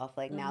spiritual self.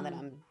 Like now that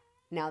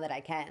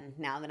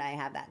I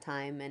have that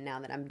time, and now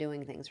that I'm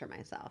doing things for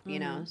myself, you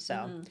know.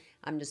 So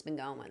I'm just been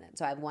going with it.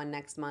 So I have one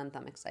next month.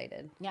 I'm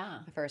excited. Yeah.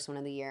 The first one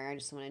of the year. I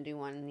just want to do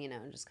one,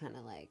 just kind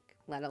of like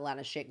let a lot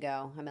of shit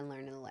go. I've been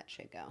learning to let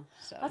shit go.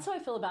 So That's how I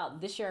feel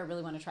about this year. I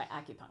really want to try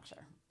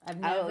acupuncture.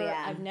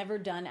 I've never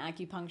done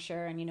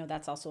acupuncture, and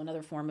that's also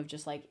another form of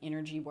just like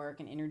energy work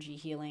and energy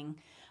healing.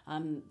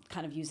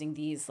 Kind of using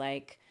these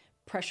like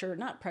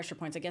not pressure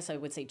points, I guess I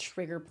would say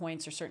trigger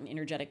points or certain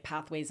energetic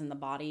pathways in the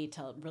body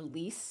to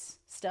release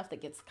stuff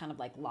that gets kind of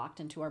like locked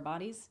into our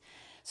bodies.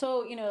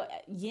 So,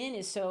 yin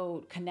is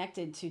so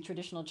connected to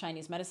traditional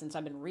Chinese medicine. So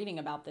I've been reading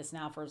about this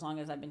now for as long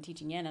as I've been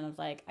teaching yin. And I was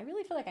like, I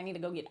really feel like I need to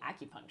go get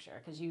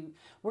acupuncture because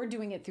we're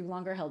doing it through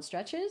longer held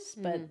stretches,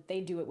 but they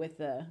do it with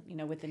the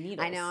needles.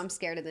 I know, I'm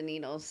scared of the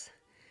needles.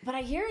 But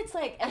I hear it's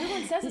like,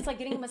 everyone says it's like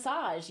getting a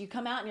massage. You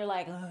come out and you're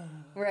like, oh.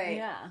 Right.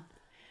 Yeah.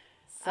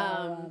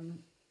 So,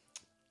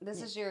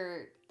 This is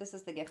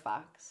the gift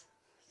box.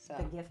 So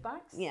the gift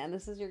box? yeah,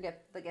 this is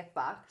the gift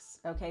box.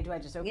 Okay, do I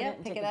just open it? Yeah,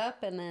 And pick it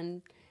up and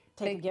then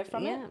take a gift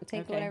from it? Yeah,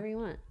 take Okay. whatever you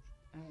want.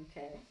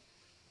 Okay.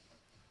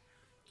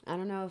 I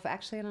don't know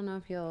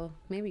if you'll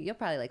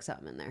probably like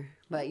something in there,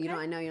 but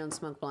I know you don't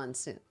smoke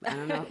blunts. I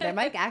don't know. There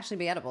might actually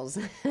be edibles.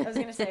 I was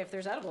going to say, if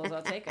there's edibles,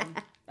 I'll take them.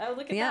 Oh,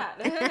 look at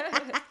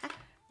that.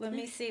 Let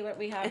me see what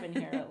we have in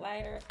here. A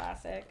lighter, a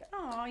classic.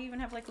 Oh, you even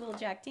have like a little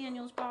Jack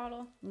Daniels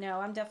bottle. No,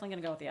 I'm definitely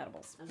going to go with the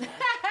edibles. Okay.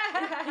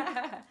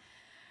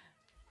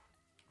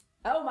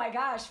 Oh my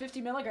gosh, 50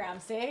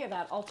 milligrams. See,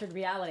 that altered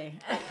reality.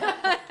 She's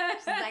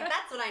like,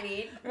 that's what I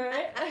need.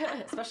 Right?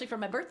 Especially for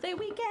my birthday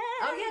weekend.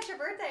 Oh yeah, it's your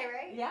birthday,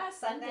 right? Yeah,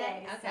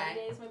 Sunday. Okay.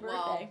 Sunday is my birthday.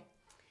 Well,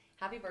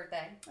 happy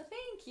birthday. Well,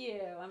 thank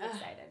you. I'm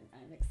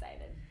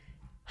excited.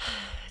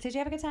 Did you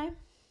have a good time?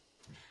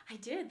 I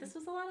did. This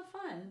was a lot of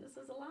fun.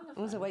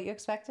 Was it what you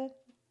expected?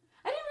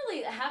 I didn't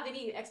really have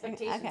any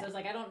expectations. Okay. I was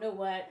like, I don't know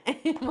what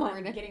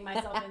I'm getting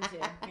myself into.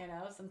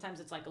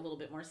 Sometimes it's like a little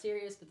bit more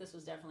serious, but this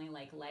was definitely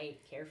like light,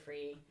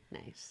 carefree.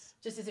 Nice.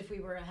 Just as if we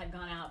had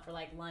gone out for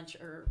like lunch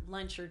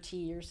or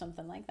tea or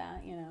something like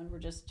that, and we're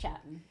just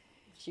chatting,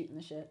 shooting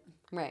the shit.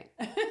 Right.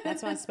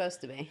 That's what it's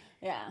supposed to be.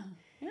 Yeah.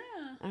 Yeah.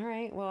 All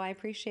right. Well, I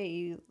appreciate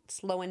you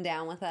slowing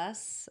down with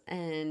us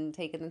and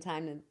taking the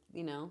time to,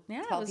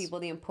 tell people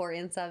the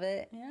importance of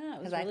it. Yeah,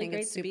 it was really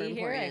great to be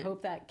here. I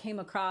hope that came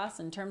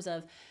across in terms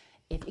of,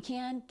 if you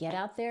can, get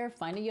out there,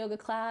 find a yoga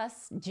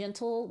class,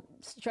 gentle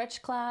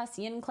stretch class,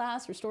 yin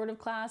class, restorative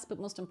class, but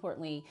most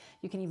importantly,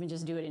 you can even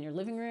just do it in your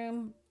living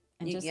room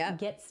and just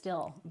get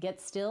still.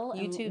 Get still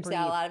and YouTube's breathe.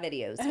 got a lot of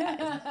videos,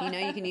 guys.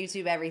 You can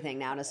YouTube everything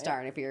now to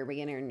start if you're a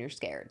beginner and you're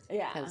scared.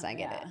 Yeah. Because I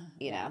get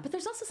it, know. But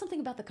there's also something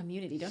about the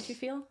community, don't you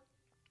feel?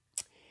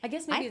 I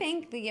guess maybe I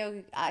think the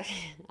yoga,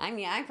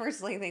 I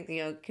personally think the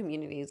yoga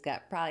community's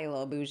got probably a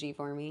little bougie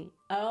for me.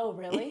 Oh,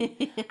 really?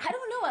 I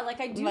don't know.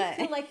 I do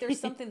feel like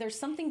there's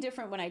something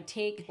different when I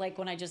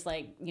just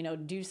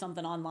do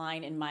something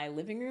online in my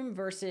living room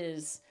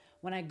versus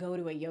when I go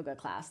to a yoga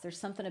class. There's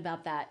something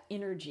about that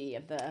energy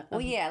of the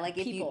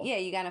people.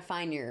 you got to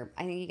find you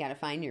got to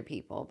find your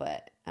people,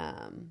 but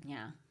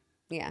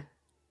yeah.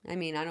 I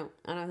mean, I don't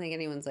think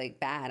anyone's like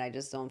bad. I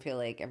just don't feel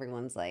like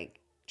everyone's like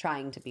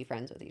trying to be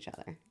friends with each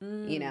other,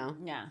 you know?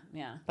 Yeah,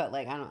 yeah. But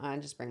like, I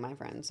just bring my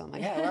friends. So I'm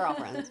like, yeah, we're all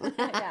friends.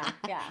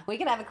 Yeah. We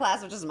could have a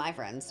class with just my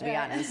friends, to be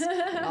honest.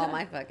 All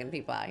my fucking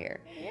people out here.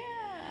 Yeah.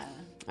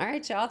 All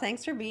right, y'all.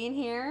 Thanks for being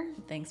here.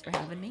 Thanks for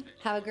having me.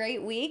 Have a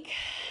great week.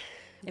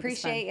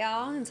 Appreciate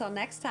y'all. Until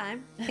next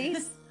time.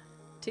 Peace.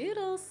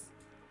 Toodles.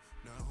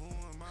 Who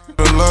am I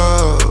to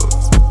love?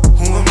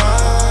 Who am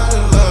I to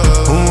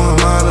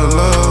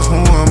love? Who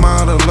am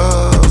I to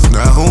love?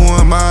 Now who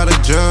am I to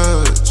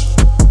judge?